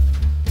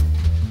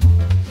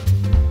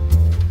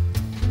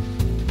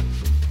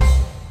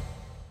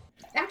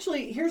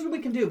 Actually, here's what we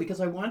can do, because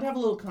I wanted to have a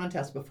little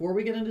contest before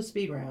we get into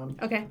speed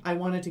round. Okay. I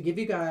wanted to give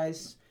you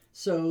guys,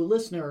 so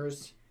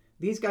listeners,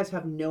 these guys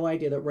have no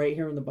idea that right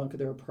here in the bunker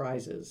there are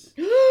prizes.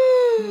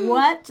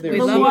 What? There's We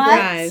The love a what?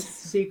 prize.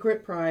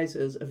 Secret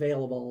prizes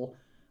available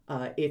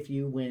if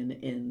you win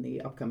in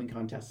the upcoming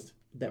contest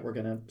that we're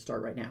going to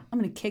start right now. I'm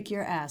gonna kick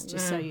your ass,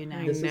 just so you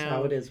know. This is No.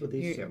 how it is with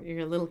these two. You're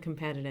a little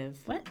competitive.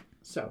 What?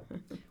 So,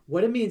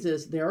 what it means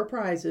is there are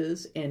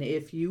prizes, and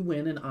if you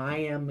win and I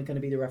am going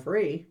to be the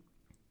referee,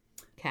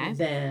 Okay.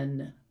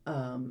 then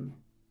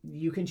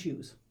you can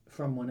choose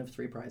from one of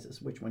three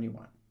prizes which one you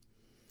want.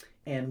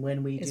 And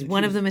when we Is do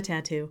one of choose- them a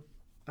tattoo?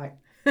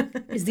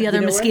 Is the other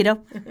know what?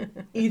 mosquito?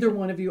 either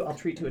one of you, I'll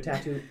treat to a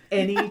tattoo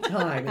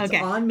anytime. It's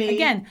Okay. on me.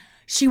 Again,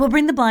 she will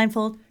bring the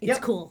blindfold. It's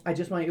Yep. cool. I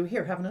just want you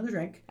here, have another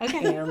drink,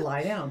 Okay. and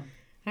lie down,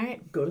 All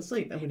right. go to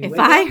sleep. And when you If wake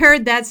I up,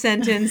 heard that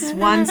sentence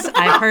once,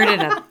 I've heard it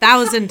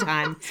 1,000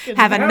 times.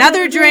 Have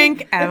another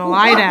drink and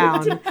lie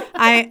down.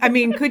 I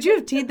mean, could you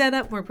have teed that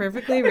up more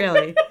perfectly?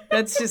 Really?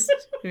 That's just,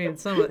 I mean,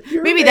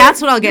 your maybe mar- that's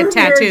what I'll get your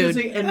marriage is tattooed.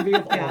 the envy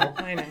of Yeah,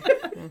 all. I know.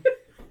 Yeah.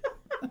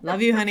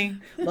 Love you, honey.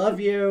 Love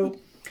you.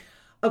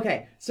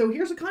 Okay, so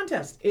here's a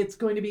contest. It's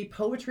going to be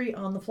poetry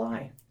on the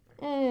fly.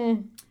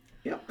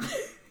 Yep.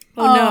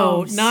 Oh, no,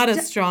 Oh, not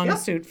a strong yep.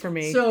 suit for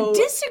me. So,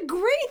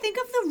 Disagree. Think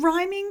of the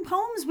rhyming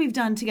poems we've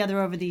done together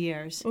over the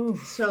years.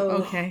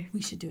 Okay.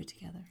 We should do it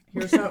together.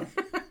 here's how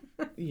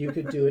you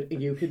could do it.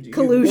 You could you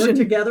Collusion. work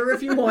together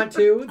if you want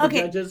to. The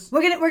Okay, judges.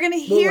 we're gonna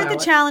hear allow the it.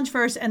 challenge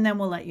first, and then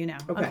we'll let you know.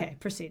 Okay. Okay,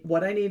 proceed.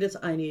 What I need is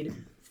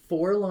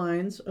 4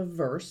 lines of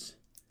verse,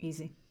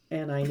 Easy.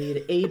 and I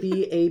need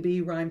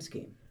AB rhyme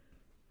scheme.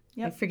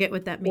 I forget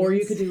what that means. Or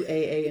you could do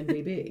AA and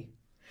BB.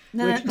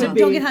 No, Which no, could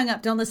don't be- get hung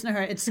up. Don't listen to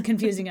her. It's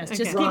confusing us.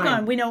 Just keep Rhyme.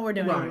 going. We know what we're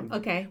doing. Rhyme.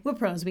 Okay. We're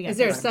pros. We got Is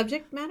there a this.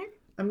 subject matter?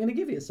 I'm going to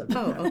give you a subject.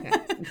 Oh, matter.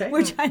 okay. Okay.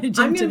 We're trying to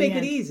jump I'm to going to the make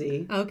end. it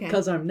easy. Okay.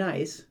 Because I'm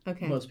nice.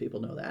 Okay. Most people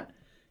know that,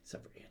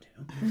 except for you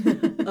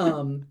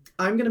two.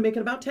 I'm going to make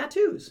it about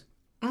tattoos.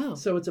 Oh.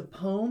 So it's a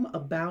poem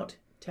about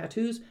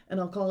tattoos, and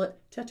I'll call it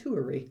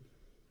tattooery.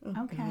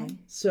 Okay.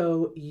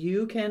 So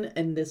you can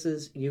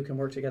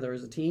work together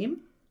as a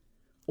team,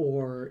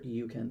 or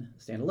you can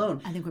stand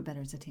alone. I think we're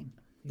better as a team.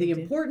 The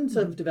importance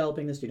of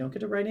developing this, you don't get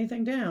to write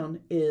anything down,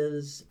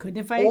 is Couldn't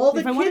if I all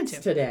the if I wanted kids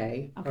to.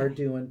 today are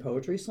doing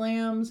poetry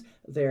slams,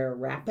 they're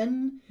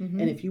rapping,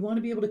 and if you want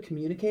to be able to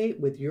communicate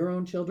with your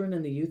own children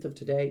and the youth of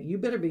today, you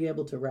better be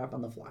able to rap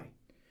on the fly.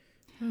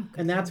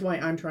 And that's why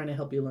I'm trying to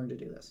help you learn to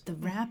do this. The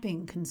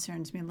rapping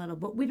concerns me a little,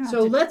 but we don't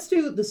So have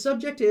to. the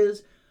subject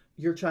is,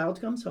 your child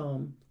comes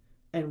home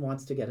and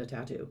wants to get a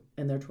tattoo,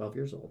 and they're 12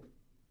 years old.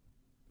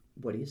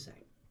 What do you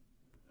say?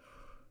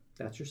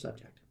 That's your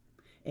subject.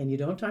 And you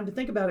don't have time to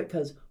think about it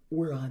because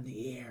we're on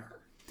the air.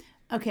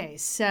 Okay,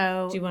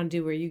 so Do you want to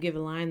do where you give a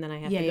line, then I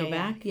have to go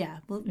back? Yeah,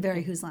 well,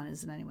 very whose line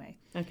is it anyway?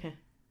 Okay.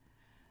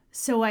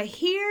 So I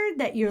hear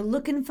that you're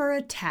looking for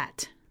a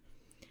tat.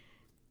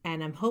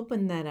 And I'm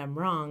hoping that I'm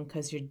wrong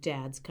because your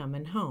dad's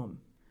coming home.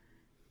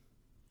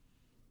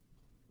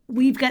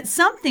 We've got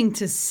something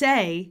to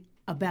say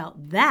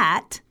about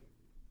that.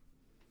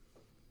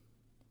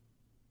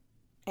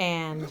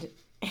 And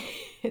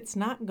it's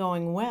not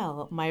going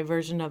well, my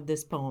version of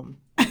this poem.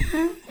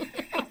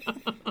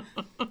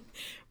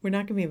 We're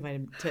not going to be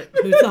invited to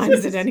Whose Line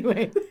Is It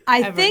Anyway?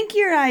 I Ever. think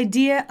your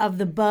idea of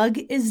the bug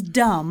is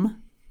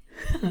dumb.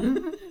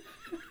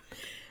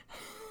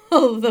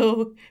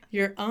 Although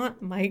your aunt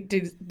might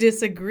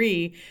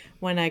disagree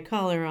when I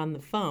call her on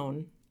the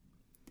phone.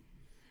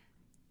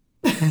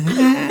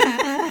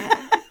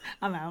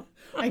 I'm out.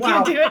 I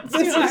can't do it.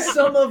 This is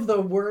some of the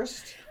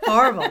worst.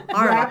 Horrible.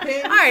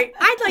 Rapping. All right,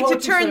 I'd like to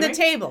Poetry turn the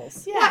slamming.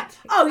 tables. Yeah.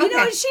 Oh, you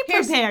know, Okay, she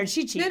here's- prepared.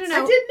 She cheats. No.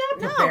 I did not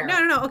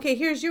prepare. No. Okay,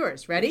 here's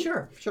yours. Ready?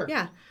 Sure.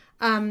 Yeah.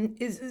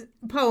 Is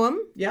poem,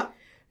 Yep.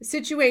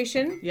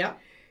 situation. Yep.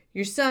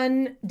 Your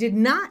son did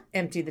not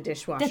empty the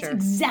dishwasher. That's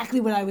exactly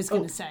what I was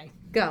going to say.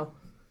 Go.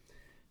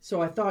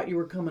 So I thought you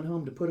were coming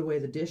home to put away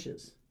the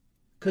dishes.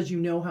 Because you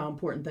know how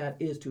important that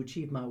is to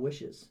achieve my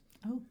wishes.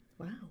 Oh,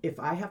 wow. If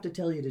I have to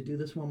tell you to do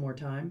this one more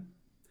time,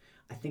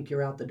 I think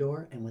you're out the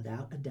door and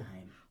without a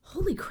dime.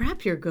 Holy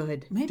crap, you're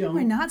good. Maybe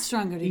we're not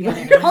stronger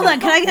together. Hold on.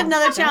 Can I get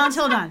another challenge?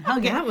 Hold on.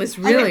 Okay. That was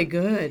really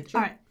good.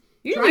 All right.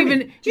 You Try me.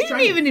 didn't Just try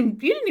me.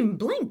 even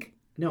blink.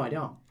 No, I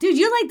don't. Dude,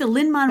 you're like the Have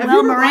Lin-Manuel you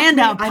ever watched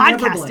Miranda me? of I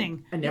never podcasting.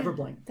 blink. I never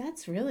blink.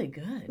 That's really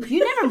good.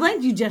 You never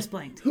blinked, you just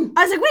blinked. I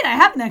was like, wait, I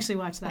haven't actually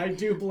watched that. I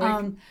do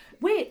blink.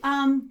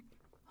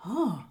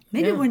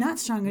 Maybe we're not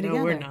stronger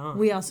together. we're not.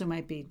 We also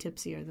might be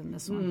tipsier than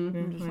this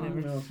one.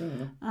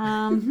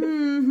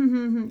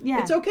 Yeah.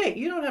 It's okay.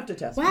 You don't have to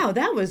test me. Wow,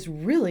 that was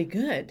really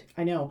good.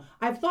 I know.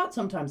 I've thought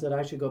sometimes that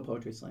I should go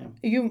poetry slam.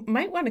 You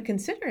might want to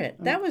consider it.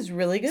 That was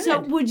really good. So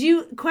would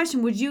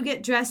you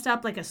get dressed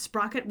up like a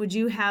sprocket? Would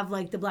you have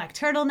like the black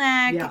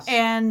turtleneck Yes.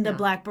 and the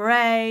black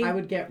beret? I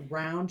would get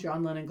round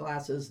John Lennon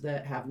glasses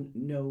that have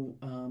no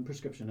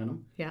prescription in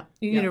them. yeah,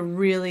 you need a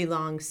really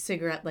long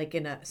cigarette, like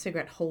in a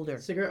cigarette holder.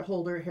 Cigarette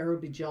holder, hair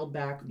would be gelled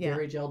back,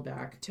 very gelled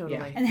back. Totally.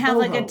 Yeah. and have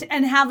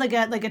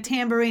Boho. like a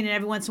tambourine, and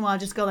every once in a while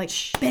just go like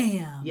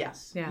bam.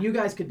 Yes. Yeah. You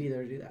guys could be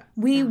there to do that.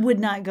 We would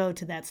not go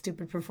to that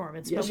stupid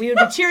performance, but we would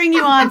be cheering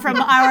you on from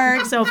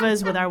our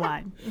sofas with our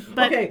wine.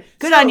 But Okay,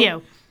 good so- on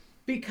you.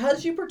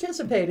 Because you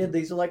participated,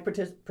 these are like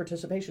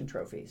participation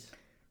trophies.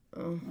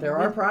 There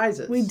are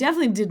prizes. We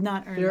definitely did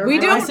not earn There it. We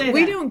Why don't- say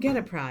We that? don't get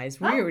a prize.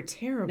 We were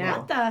terrible.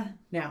 Now,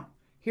 now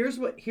here's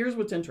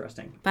what's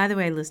interesting. By the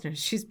way, listeners,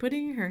 she's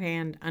putting her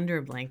hand under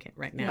a blanket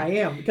right now. I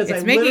am because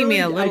It's I making me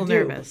a literally- little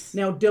I do. nervous.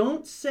 Now,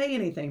 don't say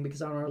anything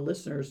because I want our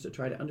listeners to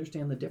try to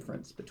understand the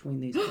difference between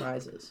these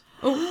prizes.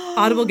 Oh,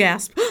 audible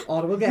gasp.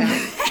 Audible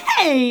gas.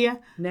 Hey,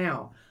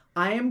 Now,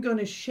 I am going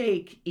to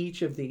shake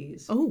each of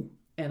these. Oh,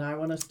 And I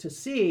want us to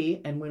see,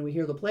 and when we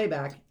hear the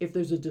playback, if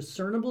there's a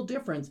discernible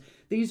difference.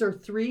 These are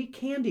 3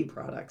 candy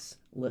products,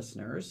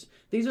 listeners.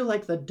 These are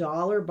like the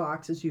dollar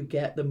boxes you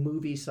get, the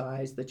movie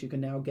size that you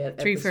can now get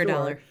at 3 the for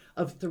store, $1.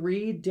 of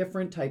 3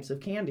 different types of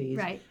candies.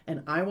 Right.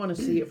 And I want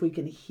to see if we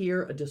can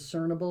hear a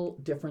discernible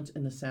difference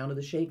in the sound of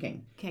the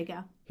shaking. okay,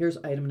 go. Here's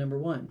item number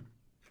 1.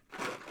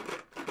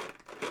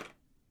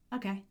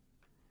 Okay.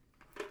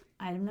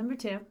 Item number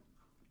 2.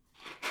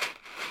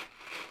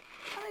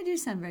 Oh, they do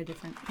sound very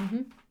different.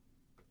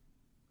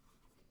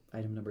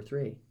 Item number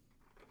 3.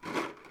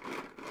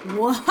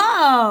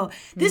 Whoa,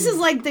 this is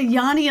like the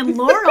Yanni and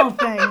Laurel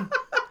thing.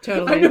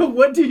 totally. I know.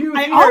 What do you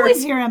I hear?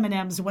 always hear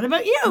M&Ms. What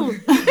about you?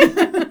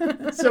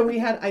 So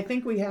I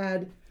think we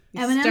had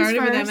M&Ms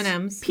started with first.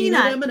 M&Ms.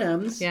 Peanut.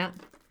 M&Ms. Yeah.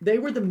 They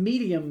were the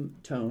medium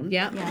tone.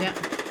 Yeah. Yeah. Yeah.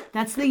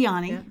 That's the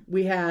Yanni.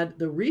 We had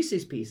the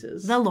Reese's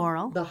Pieces. The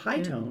Laurel. The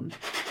high tone.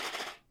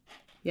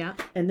 Yeah.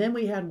 And then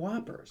we had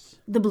Whoppers.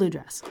 The blue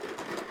dress.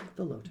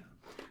 The low tone.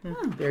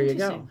 There you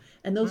go.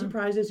 And those are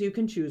prizes you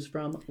can choose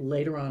from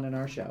later on in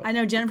our show. I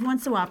know Jennifer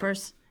wants the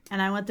Whoppers,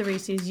 and I want the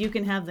Reese's. You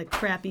can have the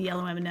crappy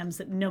yellow M&Ms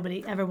that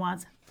nobody ever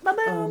wants.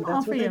 Ba-boom, all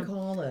That's for what they you.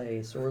 call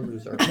a sore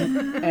loser.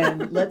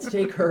 And let's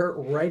take her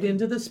right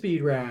into the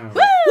speed round.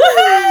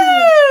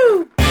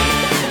 Woo!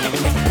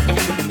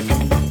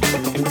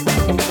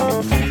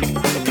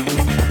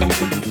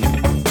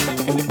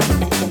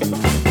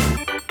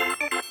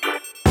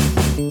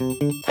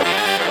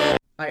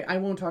 I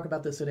won't talk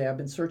about this today. I've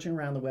been searching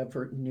around the web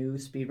for new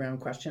speed round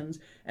questions,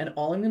 and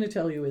all I'm going to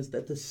tell you is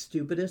that the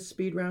stupidest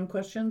speed round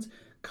questions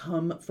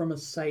come from a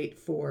site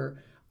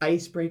for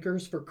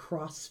icebreakers for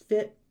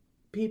CrossFit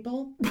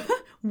people.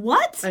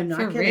 What? I'm not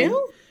For kidding.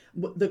 real?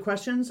 The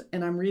questions,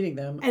 and I'm reading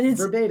them And it's-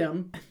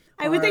 verbatim.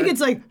 I would think are- it's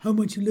like, how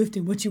much you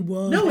lifting, what you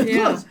want. No, it's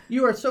Yeah. close.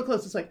 You are so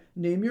close. It's like,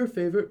 name your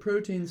favorite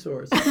protein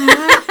source.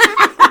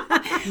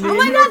 Oh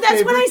my God,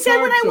 that's what I said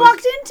when I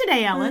walked in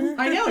today, Ellen.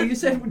 I know. You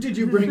said, did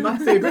you bring my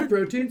favorite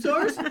protein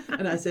source?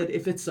 And I said,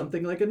 if it's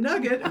something like a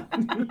nugget,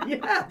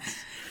 yes.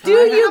 Do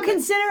I you have it.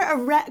 consider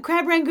a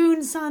crab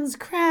rangoon sans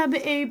crab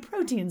a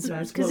protein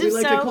source? That's what we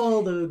like to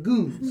call the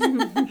goons.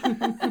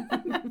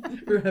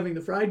 We're having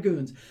the fried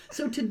goons.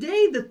 So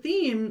today the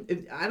theme,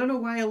 I don't know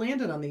why I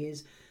landed on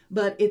these,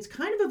 but it's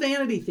kind of a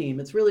vanity theme.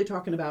 It's really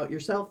talking about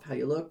yourself, how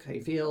you look, how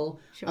you feel.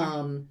 Sure.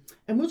 And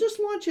we'll just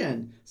launch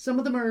in. Some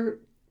of them are,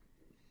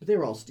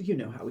 they're all, you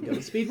know how we go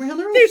to speed round.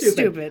 They're all They're stupid.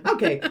 stupid.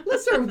 Okay,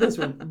 let's start with this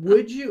one.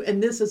 Would you,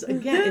 and this is,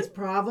 again, it's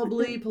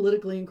probably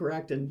politically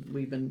incorrect, and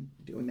we've been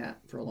doing that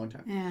for a long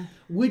time. Yeah.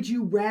 Would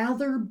you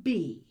rather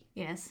be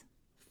Yes.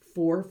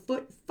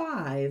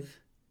 4'5"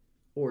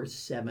 or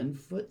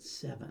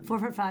 7'7"?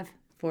 4'5".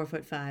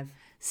 4'5".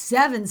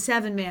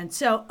 7'7", man.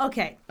 So,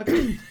 okay.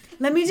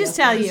 Let me just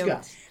tell you.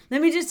 Discuss.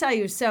 Let me just tell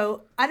you.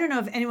 So, I don't know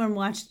if anyone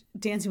watched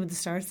Dancing with the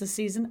Stars this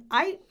season.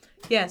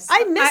 Yes.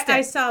 I missed it.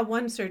 I saw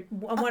one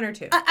or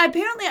two.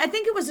 Apparently, I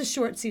think it was a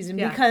short season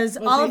Yeah. because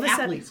Well, all the of a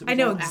sudden, athletes, it was I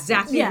know all athletes.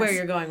 exactly Yes. where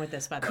you're going with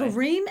this, by the way.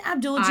 Kareem I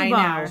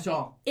Abdul-Jabbar know.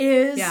 So,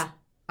 is. Yeah.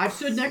 I've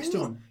stood next to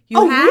him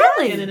You have?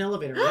 really? in an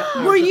elevator.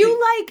 Yep. Were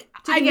you like?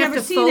 Did I've he have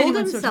never to seen fold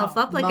anyone himself so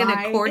tall. up like an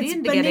accordion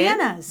It's to get in?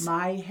 bananas.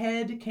 My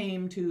head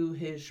came to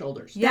his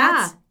shoulders. Yeah.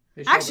 That's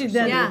His Actually, shoulders.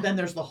 then- So Yeah. then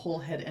there's the whole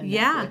head and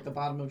Yeah. neck, like the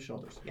bottom of his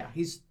shoulders. Yeah,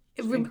 he's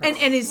And incredible.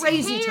 his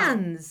Crazy tall.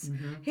 hands,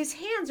 his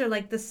hands are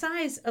like the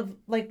size of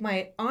like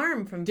my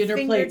arm from dinner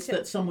plates fingertip.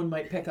 that someone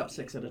might pick up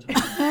 6 at a time.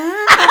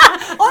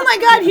 Oh my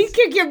God, he'd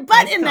kick your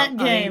butt in that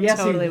game. Yes,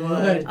 Totally he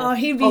would. Oh,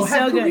 he'd be Oh, so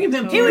have good. cream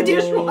them He would do.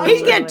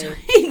 dishwasher.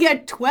 He'd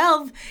get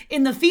 12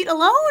 in the feet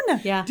alone.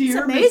 Yeah. It's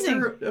Dear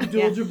amazing. Mr.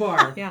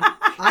 Abdul-Jabbar. Yeah.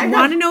 I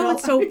want to know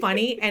what's so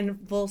funny and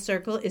full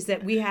circle is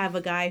that we have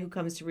a guy who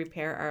comes to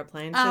repair our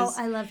appliances. Oh,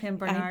 I love him,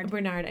 Bernard.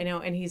 Bernard, I know.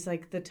 And he's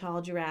like the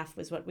tall giraffe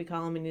is what we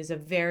call him. And he's a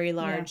very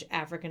large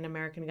African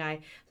American guy.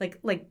 Like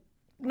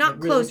not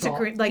Like really close tall? to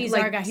Korean, like He's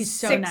like our guy. He's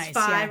so 6'5" nice,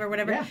 yeah. or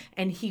whatever. Yeah.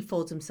 And he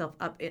folds himself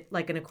up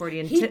like an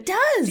accordion. He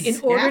does.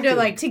 In order have to to.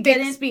 like To get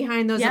fix in-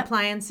 behind those Yep.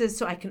 appliances.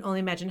 So I can only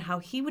imagine how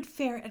he would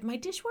fare at my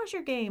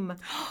dishwasher game.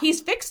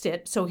 He's fixed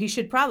it, so he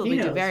should probably He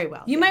do knows. very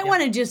well. You might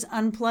want to just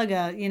unplug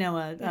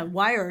a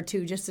wire or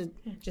two just to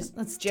just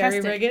let's jerry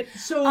test it. rig it.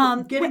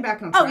 So getting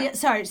back on track. Oh yeah,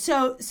 sorry.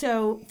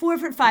 So 4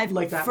 foot 5.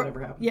 Like that would ever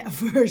happen. Yeah,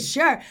 for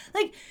sure.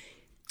 Like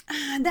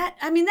that.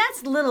 I mean,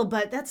 that's little,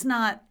 but that's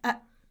not.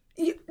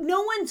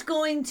 No one's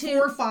going to.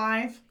 4 or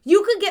 5.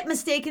 You could get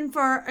mistaken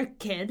for a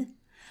kid,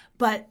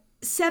 but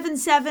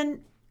 7'7",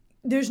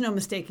 there's no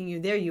mistaking you.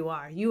 There you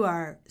are. You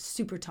are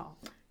super tall.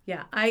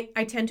 Yeah, I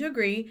tend to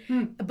agree.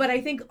 But I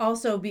think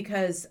also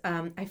because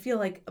I feel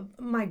like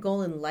my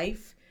goal in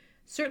life,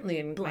 certainly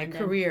in my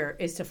career,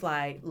 is to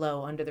fly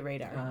low under the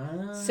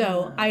radar.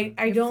 So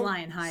I don't.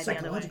 Flying high the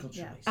other way. Psychological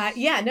choice.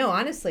 Yeah. No,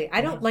 honestly,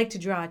 I don't like to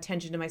draw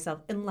attention to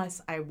myself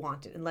unless I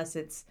want it, unless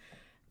it's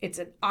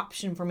an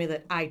option for me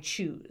that I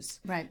choose.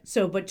 Right.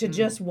 So, but to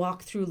just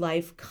walk through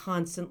life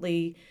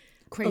constantly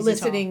Crazy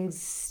eliciting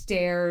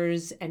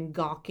stares and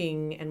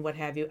gawking and what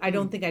have you, I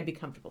don't think I'd be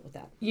comfortable with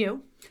that.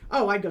 You?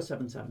 Oh, I'd go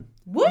 7'7".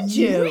 Would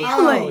you?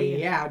 Oh,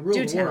 yeah, I'd rule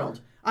Do the tell.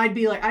 world. I'd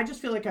be like, I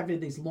just feel like I've had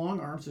these long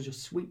arms to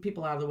just sweep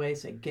people out of the way,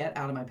 say, get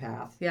out of my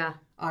path. Yeah.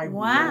 I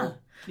Wow. will.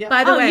 Yeah.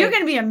 By the Oh, way, you're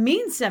going to be a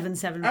mean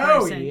 7'7"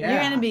 Oh, person. yeah. You're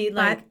going to be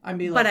like. I'd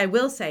be but like, I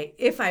will say,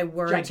 if I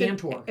were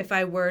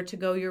Gigantor. to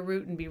go your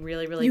route and be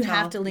really, really You tall,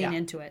 have to lean Yeah.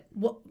 into it.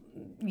 Well,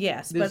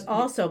 yes, This- but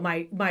also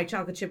my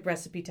chocolate chip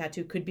recipe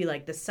tattoo could be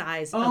like the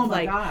size Oh of my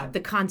like God. the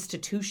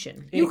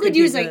Constitution. You It could be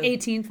use the- like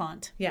 18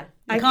 font. Yeah,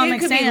 Comic it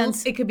could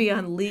Sans. It could be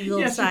on legal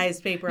Yes, size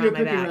paper your on my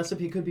cookie back.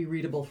 recipe could be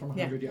readable from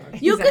 100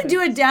 yards. You Exactly. could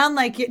do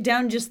it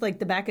down just like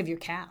the back of your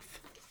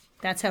calf.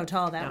 That's how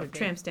tall that would be.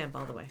 Tramp stamp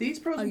all the way. These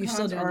pros and you're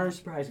still cons doing are that.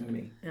 surprising to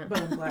me,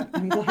 but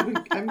I'm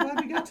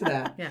glad we got to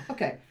that. Yeah.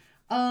 Okay.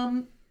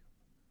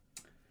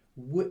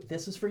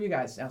 This is for you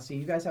guys. Now, see,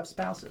 you guys have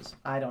spouses.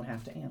 I don't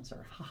have to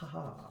answer. Ha ha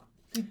ha.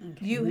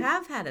 You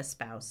have had a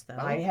spouse though.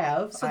 I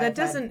have. So I've that had-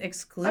 doesn't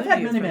exclude I've had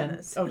you many from men.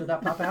 this. Oh, did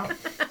that pop out?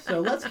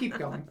 So let's keep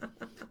going.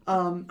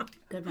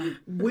 Good one.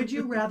 Would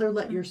you rather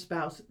let your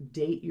spouse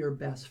date your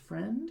best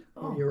friend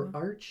or your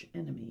arch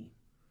enemy?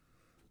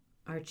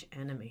 Arch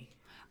enemy.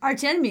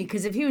 Arch enemy,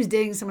 because if he was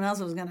dating someone else,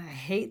 I was going to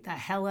hate the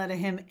hell out of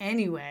him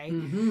anyway.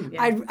 Mm-hmm.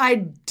 I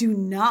do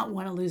not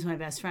want to lose my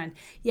best friend.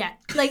 Yeah.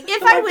 Like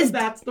if I was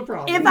That's the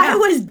problem. if I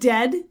was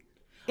dead,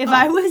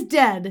 I was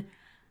dead,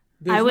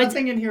 There's I would-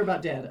 nothing in here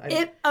about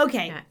dead.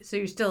 okay. Yeah, so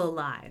you're still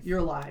alive. You're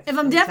alive. If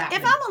I'm It's if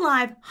happening. I'm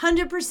alive,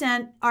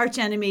 100% arch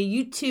enemy.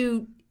 You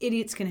two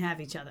idiots can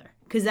have each other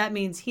because that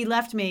means he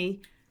left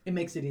me it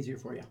makes it easier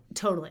for you.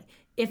 totally.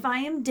 If I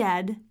am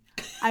dead,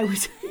 I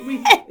was. You're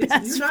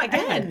not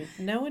dead. Again,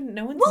 no one's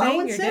No saying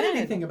one you're said dead.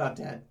 anything about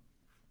dead.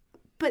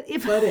 But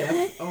if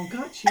Oh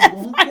God, she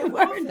won't get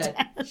off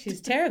it. She's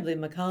terribly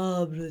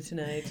macabre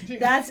tonight.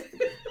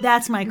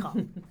 that's my call,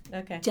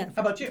 Okay.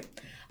 Jennifer. How about you?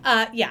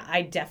 Yeah,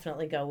 I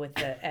definitely go with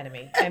the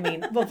enemy. I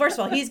mean, well, first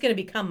of all, he's going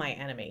to become my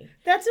enemy.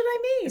 That's what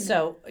I mean.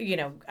 So,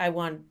 I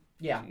want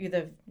Yeah. you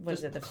the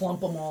the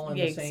Clump them all in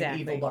the same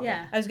Exactly. evil bucket.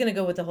 Yeah. I was going to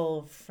go with the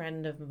whole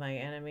friend of my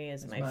enemy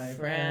is my my friend,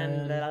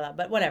 friend. blah, blah, blah,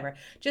 but whatever.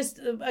 Just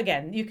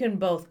again, you can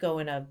both go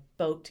in a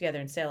boat together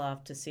and sail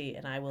off to sea,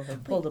 and I will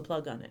have pulled the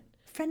plug on it.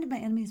 Friend of my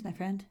enemy is my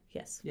friend.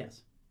 Yes.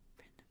 Yes.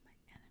 Friend of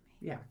my enemy.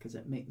 Yeah, because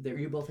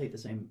you both hate the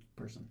same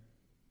person.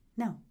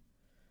 No.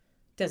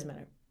 Doesn't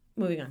matter.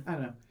 Moving on. I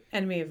don't know.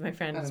 Enemy of my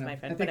friend I is don't know. my I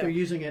friend. think Whatever. they're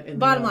using it in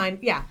Bottom the line,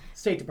 yeah.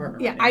 State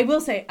Department. Yeah, right now. I will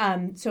say,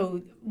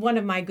 so one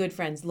of my good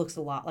friends looks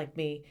a lot like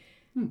me.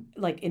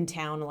 Like in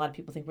town, a lot of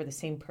people think we're the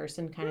same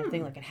person kind of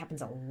thing. Like it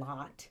happens a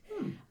lot.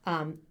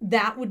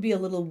 That would be a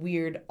little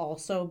weird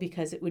also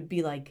because it would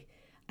be like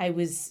I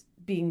was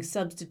being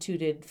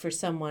substituted for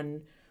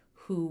someone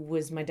who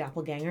was my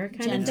doppelganger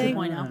kind Gen of thing.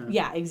 2.0.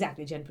 Yeah,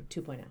 exactly. Gen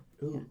 2.0.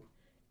 Ooh.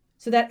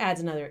 So that adds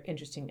another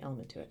interesting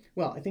element to it.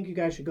 Well, I think you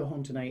guys should go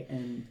home tonight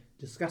and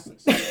discuss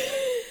this.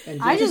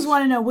 And I just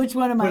want to know which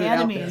one of my put it out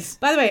enemies.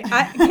 By the way,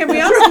 can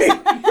we also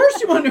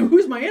First, you want to know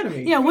who's my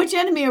enemy. Yeah, which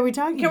enemy are we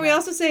talking can about? we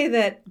also say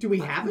that Do we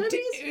have enemies?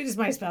 is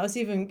my spouse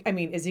even? I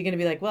mean, is he going to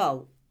be like,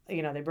 well,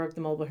 they broke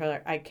the mold with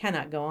her. I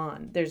cannot go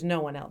on. There's no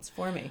one else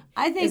for me.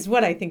 I think- is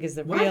what I think is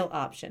the real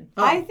option.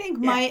 I think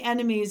my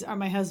enemies are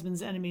my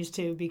husband's enemies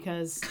too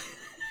because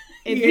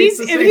if hates he's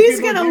the if same he's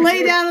people gonna you lay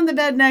do. down on the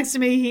bed next to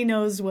me, he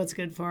knows what's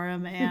good for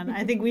him, and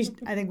I think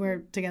we're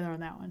together on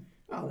that one.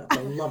 Oh, that's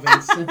a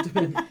loving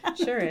sentiment.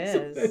 Sure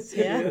is. It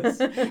Yeah. is.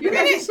 You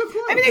guys are so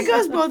close. I mean, it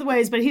goes both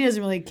ways, but he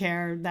doesn't really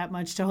care that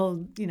much to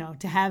hold,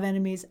 to have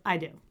enemies. I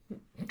do.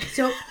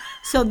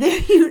 So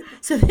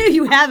there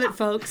you have it,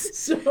 folks.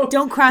 So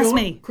Don't cross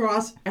me.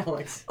 Cross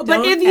Alex. But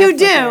Don't if you F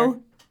with her.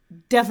 do,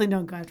 definitely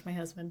don't go after my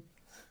husband,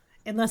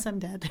 unless I'm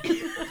dead.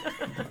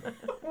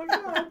 Oh my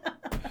God.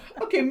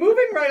 Okay,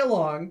 moving right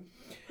along.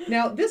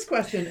 Now, this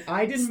question,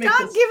 I didn't make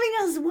Stop this. giving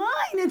us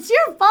wine. It's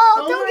your fault.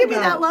 Oh Don't my give me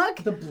God. that look.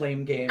 The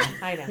blame game.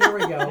 I know. Here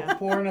we go.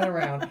 Pouring it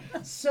around.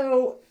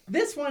 So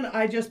this one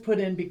I just put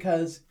in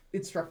because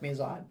it struck me as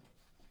odd.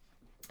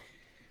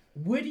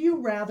 Would you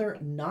rather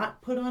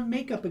not put on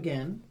makeup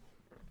again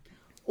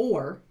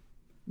or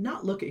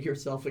not look at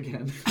yourself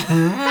again?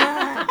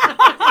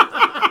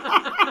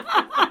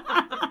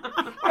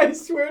 I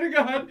swear to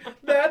God,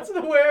 that's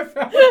the way I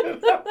found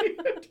it on the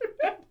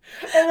internet.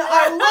 And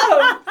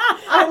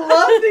I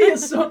love the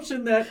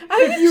assumption that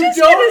if you just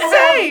don't gonna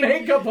have say,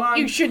 makeup on,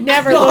 You should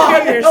never God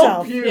look at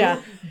help yourself. you.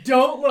 Yeah.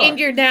 Don't look. In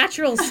your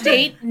natural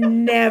state,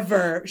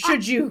 never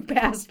should you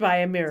pass by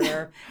a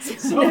mirror.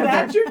 So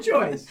that's your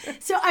choice.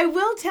 So I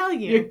will tell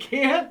You you,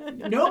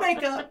 can't, no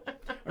makeup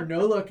or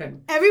no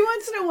looking. every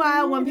once in a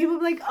while when people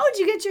be like, oh, did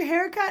you get your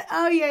hair cut?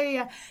 Oh,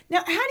 yeah. Now,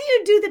 how do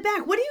you do the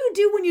back? What do you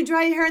do when you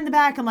dry your hair in the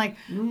back? I'm like,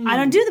 I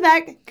don't do the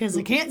back because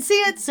I can't see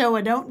it, so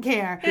I don't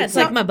care. Yeah, it's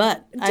So- like my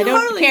butt. I don't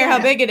Totally, care how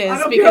yeah. big it is I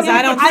don't because care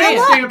I don't what see the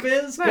it. stamp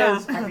is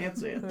because I can't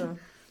see it.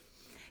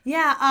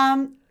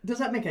 Yeah, Does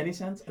that make any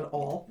sense at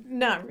all?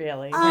 Not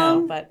really,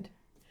 no, but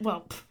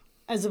well,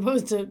 as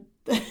opposed to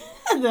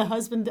the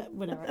husband,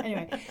 whatever.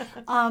 Anyway,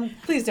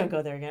 please don't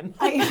go there again.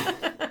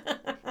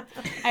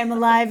 I'm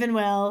alive and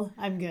well.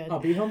 I'm good. I'll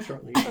be home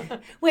shortly.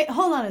 Wait,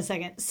 hold on a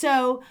second.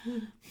 So,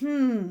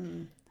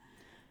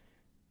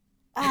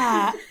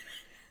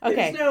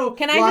 Okay. There's no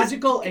can I just,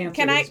 logical answer.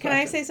 can to I this can I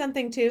question. say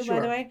something too, by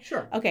Sure, the way?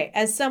 sure. Okay,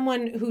 as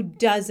someone who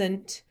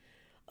doesn't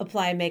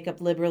apply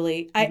makeup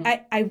liberally,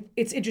 I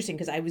it's interesting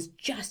because I was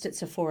just at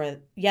Sephora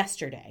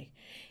yesterday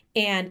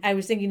and I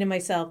was thinking to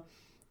myself,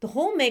 the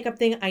whole makeup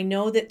thing, I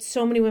know that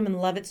so many women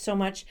love it so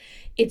much.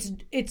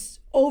 It's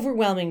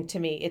overwhelming to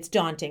me. It's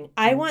daunting.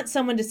 I want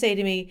someone to say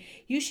to me,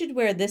 you should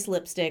wear this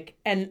lipstick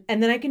and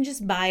then I can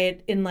just buy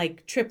it in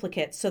like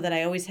triplicates so that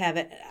I always have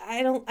it.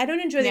 I don't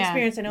enjoy the Yeah.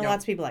 experience. I know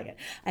lots of people like it.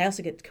 I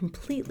also get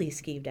completely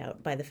skeeved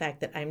out by the fact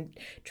that I'm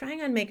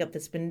trying on makeup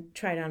that's been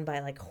tried on by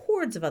like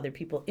hordes of other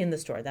people in the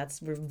store.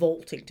 That's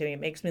revolting to me. It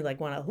makes me like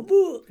want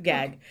to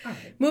gag.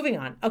 Okay. Moving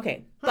on.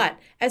 Okay. But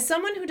as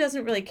someone who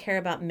doesn't really care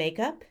about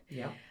makeup,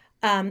 Yeah.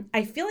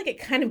 I feel like it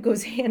kind of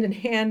goes hand in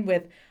hand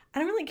with I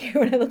don't really care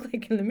what I look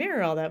like in the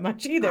mirror all that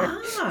much either.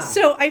 Ah.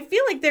 So I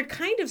feel like they're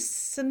kind of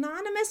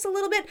synonymous a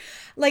little bit.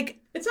 Like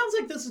It sounds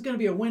like this is going to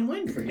be a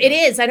win-win for you. it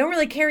is. I don't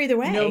really care either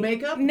way. No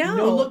makeup? No.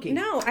 No looking?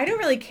 No, I don't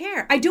really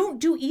care. I don't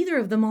do either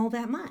of them all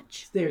that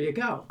much. There you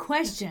go.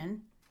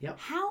 question. Yep.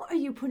 How are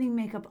you putting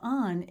makeup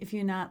on if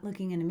you're not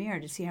looking in a mirror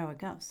to see how it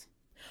goes?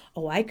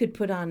 Oh, I could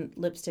put on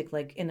lipstick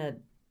like in a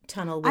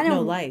tunnel with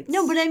no lights.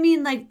 No, but I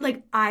mean like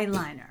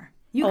eyeliner.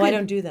 You I could-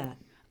 don't do that.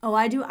 Oh,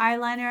 I do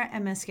eyeliner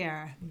and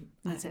mascara.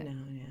 That's it. No,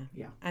 yeah.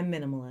 Yeah. I'm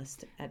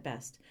minimalist at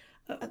best.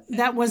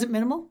 That wasn't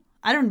minimal.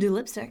 I don't do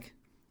lipstick.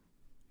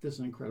 This is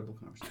an incredible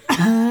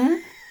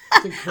conversation.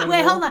 It's incredible.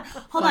 Wait, hold on.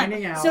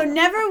 Finding out So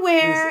never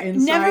wear this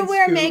inside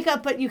scoop.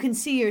 makeup, but you can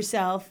see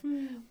yourself,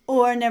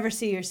 or never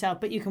see yourself,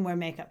 but you can wear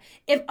makeup.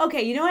 You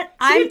know what?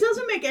 See, it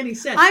doesn't make any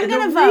sense. I'm And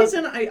gonna the vote.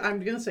 reason I'm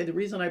going to say the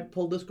reason I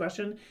pulled this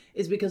question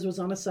is because it was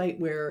on a site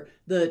where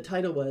the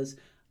title was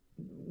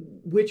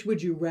 "Which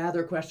would you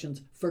rather?"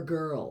 questions for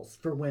girls,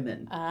 for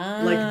women.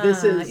 Like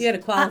this is You had a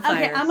qualifier.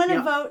 Okay, I'm going to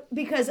Yeah. vote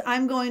because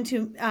I'm going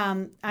to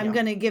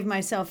going to give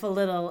myself a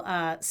little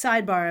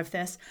sidebar of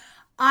this.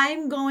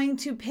 I'm going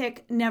to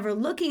pick never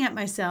looking at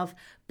myself,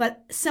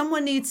 but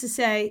someone needs to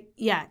say,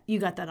 "Yeah, you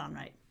got that on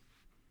right."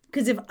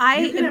 Because if I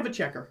you can have a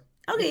checker.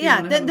 If okay, you yeah,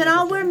 wanna have a then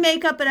I'll makeup wear checker.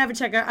 makeup and have a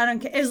checker. I don't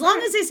care as long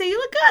as they say you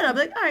look good. I'll be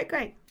like, all right,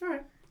 great, All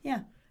right.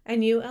 yeah.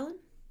 And you, Ellen?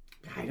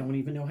 I don't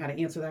even know how to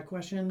answer that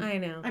question. I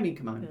know. I mean,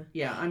 come on.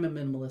 Yeah, I'm a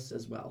minimalist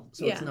as well.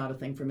 So it's Yeah. not a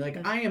thing for me.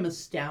 Like, I am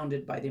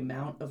astounded by the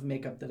amount of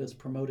makeup that is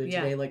promoted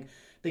Yeah. today. Like,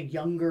 the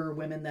younger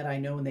women that I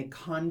know, and they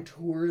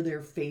contour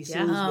their faces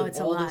Yeah. Oh, with it's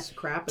a all lot. this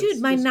crap. Dude, It's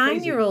my just crazy.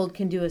 9-year-old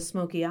can do a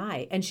smoky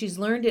eye, and she's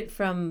learned it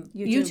from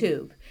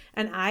YouTube.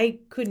 And I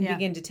couldn't Yeah.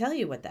 begin to tell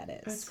you what that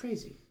is. That's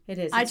crazy. It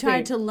is. I It's tried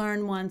weird. to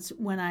learn once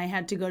when I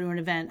had to go to an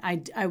event.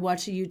 I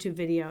watched a YouTube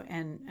video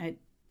and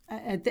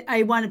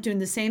I wound up doing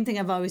the same thing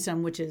I've always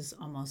done, which is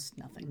almost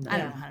nothing. I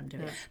don't know how to do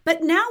it.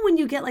 But now when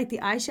you get like the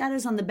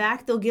eyeshadows on the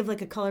back, they'll give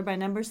like a color by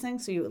numbers thing,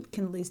 so you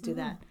can at least do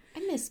that. I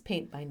miss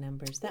paint by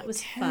numbers. That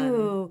was fun.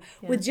 Ooh,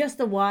 with just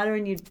the water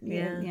and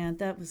Yeah. yeah,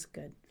 that was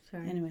good.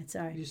 Sorry. Anyway,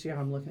 sorry. You see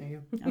how I'm looking at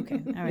you?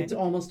 Okay, all right. It's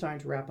almost time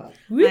to wrap up.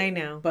 I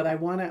know. But I'm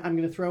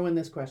going to throw in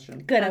this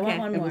question. Good. I Okay. want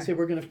one And more. we'll say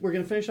we're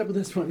gonna finish up with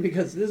this one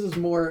because this is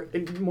more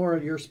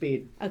of your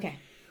speed. Okay.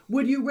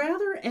 Would you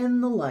rather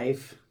end the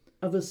life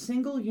of a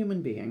single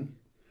human being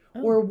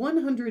Oh. or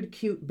 100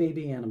 cute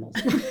baby animals?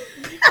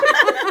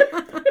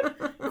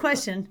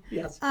 question.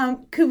 Yes.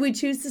 Could we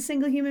choose the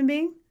single human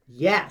being?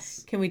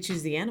 Yes. Can we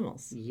choose the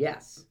animals?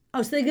 Yes.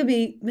 Oh, so they could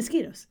be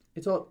mosquitoes.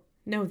 It's all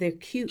No, they're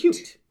cute.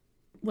 cute.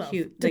 Well,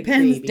 Cute, like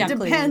depends baby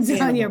depends on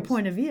your animals.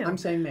 point of view. I'm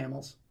saying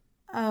mammals.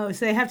 Oh,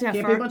 so they have to have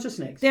Can't be a fur. bunch of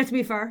snakes. They have to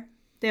be fur.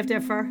 They have to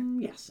have fur.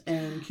 Yes,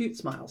 and cute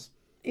smiles.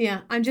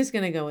 Yeah, I'm just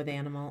gonna go with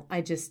animal.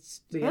 I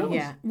just The animals?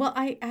 yeah. Well,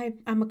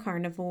 I'm a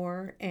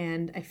carnivore,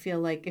 and I feel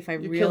like if I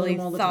kill really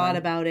them all the thought time.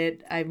 about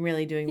it, I'm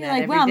really doing You're that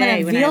like, every well, I'm day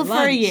gonna when I veal have for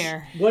a lunch.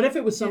 year. What if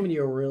it was someone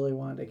you really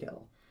wanted to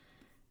kill?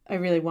 I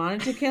really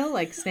wanted to kill,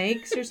 like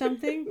snakes or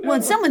something. Well,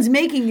 when someone's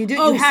making you do it,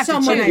 Oh, you have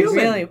someone to I choose.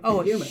 Human. really.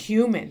 Oh, a Human.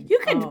 human. You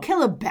could Oh.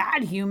 kill a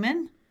bad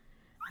human.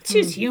 I'll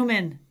choose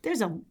human.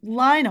 There's a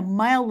line a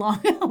mile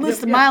long, a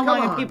list a Yeah, mile come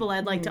long of on. people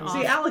I'd like to See,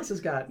 off. Alex has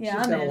got Yeah,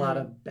 she's I'm got a in. lot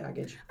of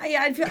baggage.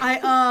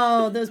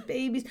 Oh, those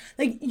babies.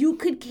 Like, you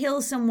could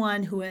kill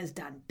someone who has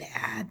done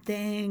bad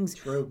things,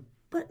 True.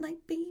 but like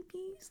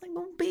babies, like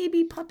little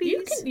baby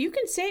puppies. You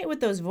can say it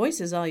with those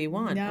voices all you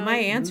want. No. My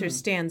answer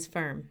stands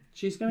firm.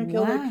 She's gonna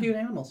kill Wow. her cute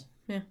animals.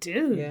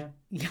 Dude. Yeah.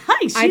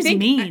 Yikes, she's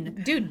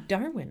mean. Dude,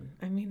 Darwin.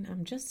 I mean,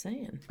 I'm just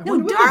saying.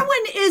 No, Darwin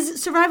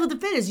is survival of the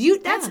fittest.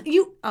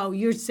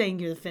 You're saying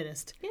you're the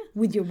fittest. Yeah.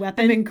 With your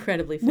weapon. I'm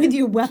incredibly fit. With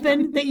your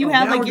weapon that you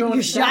have, Now like we're your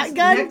going-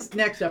 shotgun.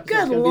 Next episode Good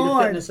is gonna be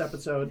Lord. the fitness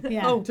episode.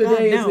 Yeah. Oh, Today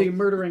God, is no. the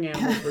murdering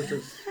animals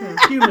versus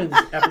humans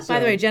episode. By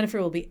the way,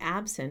 Jennifer will be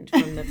absent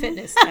from the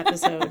fitness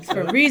episode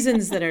for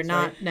reasons that are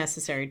not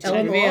necessary to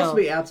Ellen will reveal. also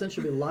be absent.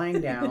 She'll be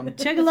lying down,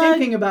 Chug-a-lug,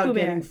 thinking about Pooh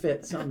Bear. getting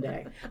fit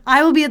someday.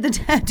 I will be at the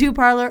tattoo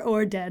parlor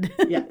or dead.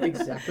 Yeah,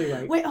 exactly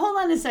right. Wait, hold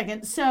on a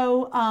second.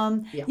 So,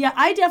 yeah,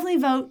 I definitely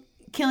vote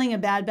killing a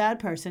bad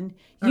person.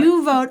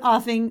 You vote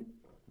offing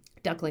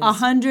Ducklings.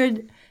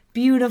 100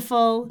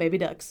 beautiful Baby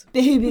ducks.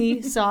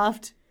 baby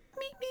soft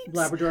meep meeps.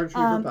 Labrador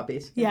Retriever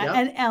puppies. Yeah, Yep.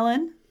 and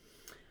Ellen,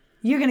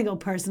 you're gonna go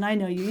person. I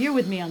know you. You're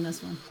with me on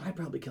this one. I'd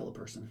probably kill a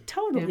person.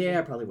 Totally. Yeah,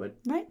 I probably would.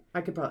 Right?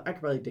 I could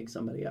probably dig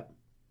somebody up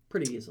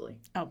pretty easily.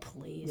 Oh,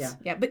 please. Yeah.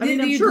 Yeah, but I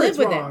mean, I'm you'd sure live it's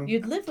with wrong. it.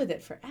 You'd live with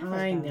it forever.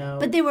 I though. know.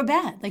 But they were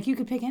bad. Like, you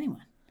could pick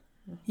anyone.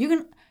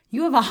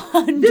 You have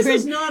 100. This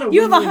is not a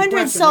You have win-win 100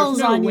 question. souls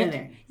There's no on you.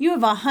 winning. You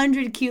have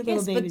 100 cute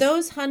little Yes, babies. but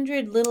those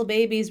 100 little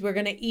babies were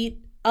going to eat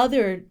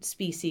other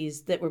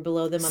species that were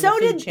below them on so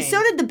the food did chain.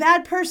 so did the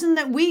bad person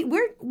that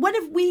what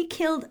if we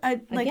killed a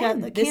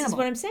Again, a this cannibal? is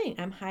what I'm saying.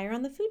 I'm higher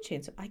on the food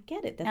chain, so I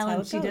get it. That's Ellen, how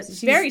it she goes. does- It's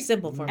she's- very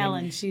simple for me.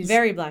 Ellen, she's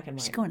very black and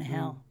white. She's going to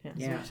hell.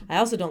 Yeah. I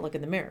also don't look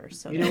in the mirror,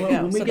 so You know there what? you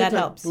go. When we So get that to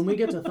helps. when we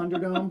get to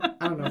Thunderdome,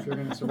 I don't know if you're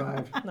going to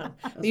survive. No.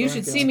 That's You what should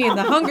I'm see feeling. me in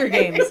the Hunger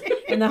Games.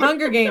 In the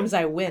Hunger Games,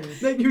 I win.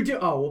 That you do.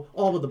 Oh,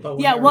 all with the bow.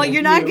 and Yeah, well, arrow.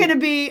 you're not You. going to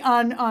be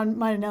on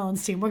mine and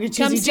Ellen's team. We're going to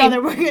choose Come each see-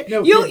 other. We're gonna,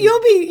 No you'll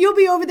kidding. you'll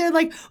be over there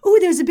like, oh,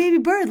 there's a baby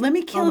bird. Let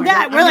me kill Oh my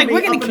that. God. We're like, I'm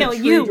we're be going to up in a kill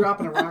tree you.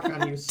 dropping a rock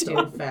on you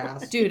so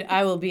fast. Dude,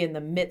 I will be in the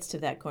midst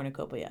of that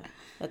cornucopia.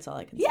 That's all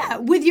I can say. Yeah,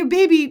 with your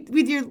baby,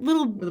 with your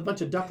little, With a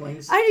bunch of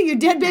ducklings. I know your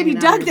dead baby Hanging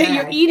out duck your that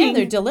you're bag. eating. Yeah,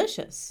 they're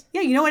delicious.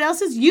 Yeah, you know what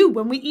else is you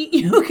when we eat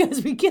you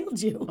because we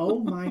killed you. Oh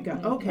my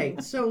God. Okay,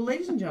 so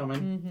ladies and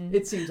gentlemen,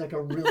 it seems like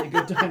a really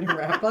good time to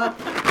wrap up.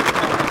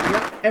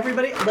 Yep,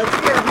 everybody, let's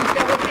hear who's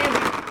got what candy.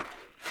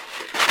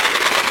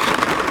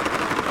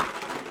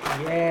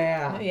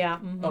 Yeah. Yeah.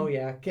 mhm. Oh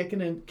yeah,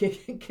 kicking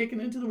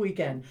into the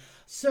weekend.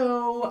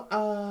 So,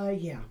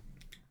 yeah.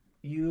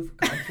 You've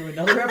gone through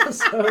another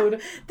episode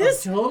of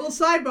Total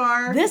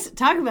Sidebar. This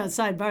talk about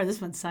sidebar. This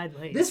one's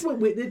sideways.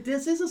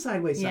 This is a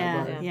sideways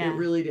Yeah, sidebar. yeah. It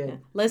really did.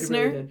 Listener,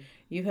 It really did.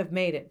 you have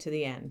made it to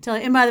the end.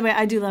 And by the way,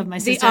 I do love my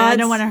sister. I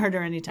don't odds- want to hurt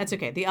her anytime. That's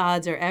okay. The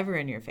odds are ever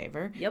in your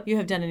favor. Yep. You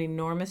have done an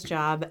enormous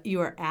job.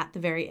 You are at the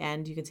very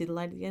end. You can see the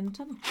light at the end of the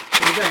tunnel.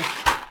 There you go.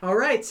 All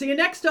right, see you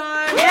next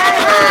time.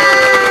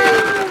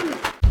 Yay!